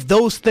all of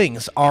those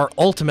things are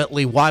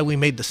ultimately why we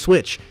made the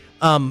switch,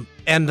 and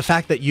the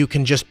fact that you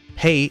can just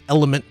pay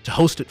Element to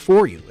host it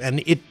for you,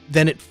 and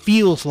it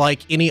feels like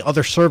any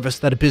other service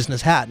that a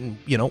business had. And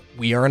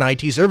we are an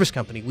IT service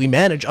company. We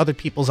manage other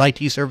people's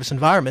IT service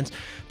environments.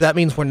 That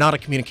means we're not a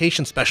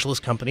communication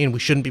specialist company, and we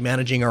shouldn't be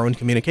managing our own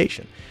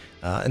communication.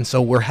 And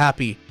so we're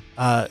happy,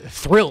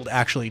 thrilled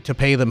actually, to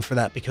pay them for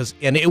that,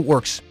 and it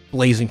works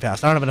blazing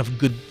fast. I don't have enough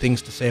good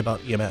things to say about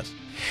EMS.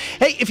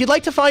 Hey, if you'd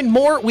like to find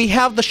more, we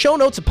have the show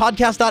notes at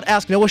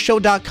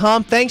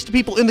podcast.asknoahshow.com. Thanks to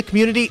people in the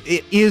community.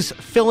 It is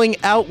filling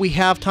out. We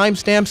have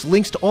timestamps,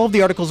 links to all of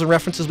the articles and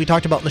references we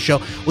talked about in the show.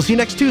 We'll see you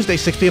next Tuesday,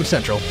 6 p.m.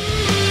 Central.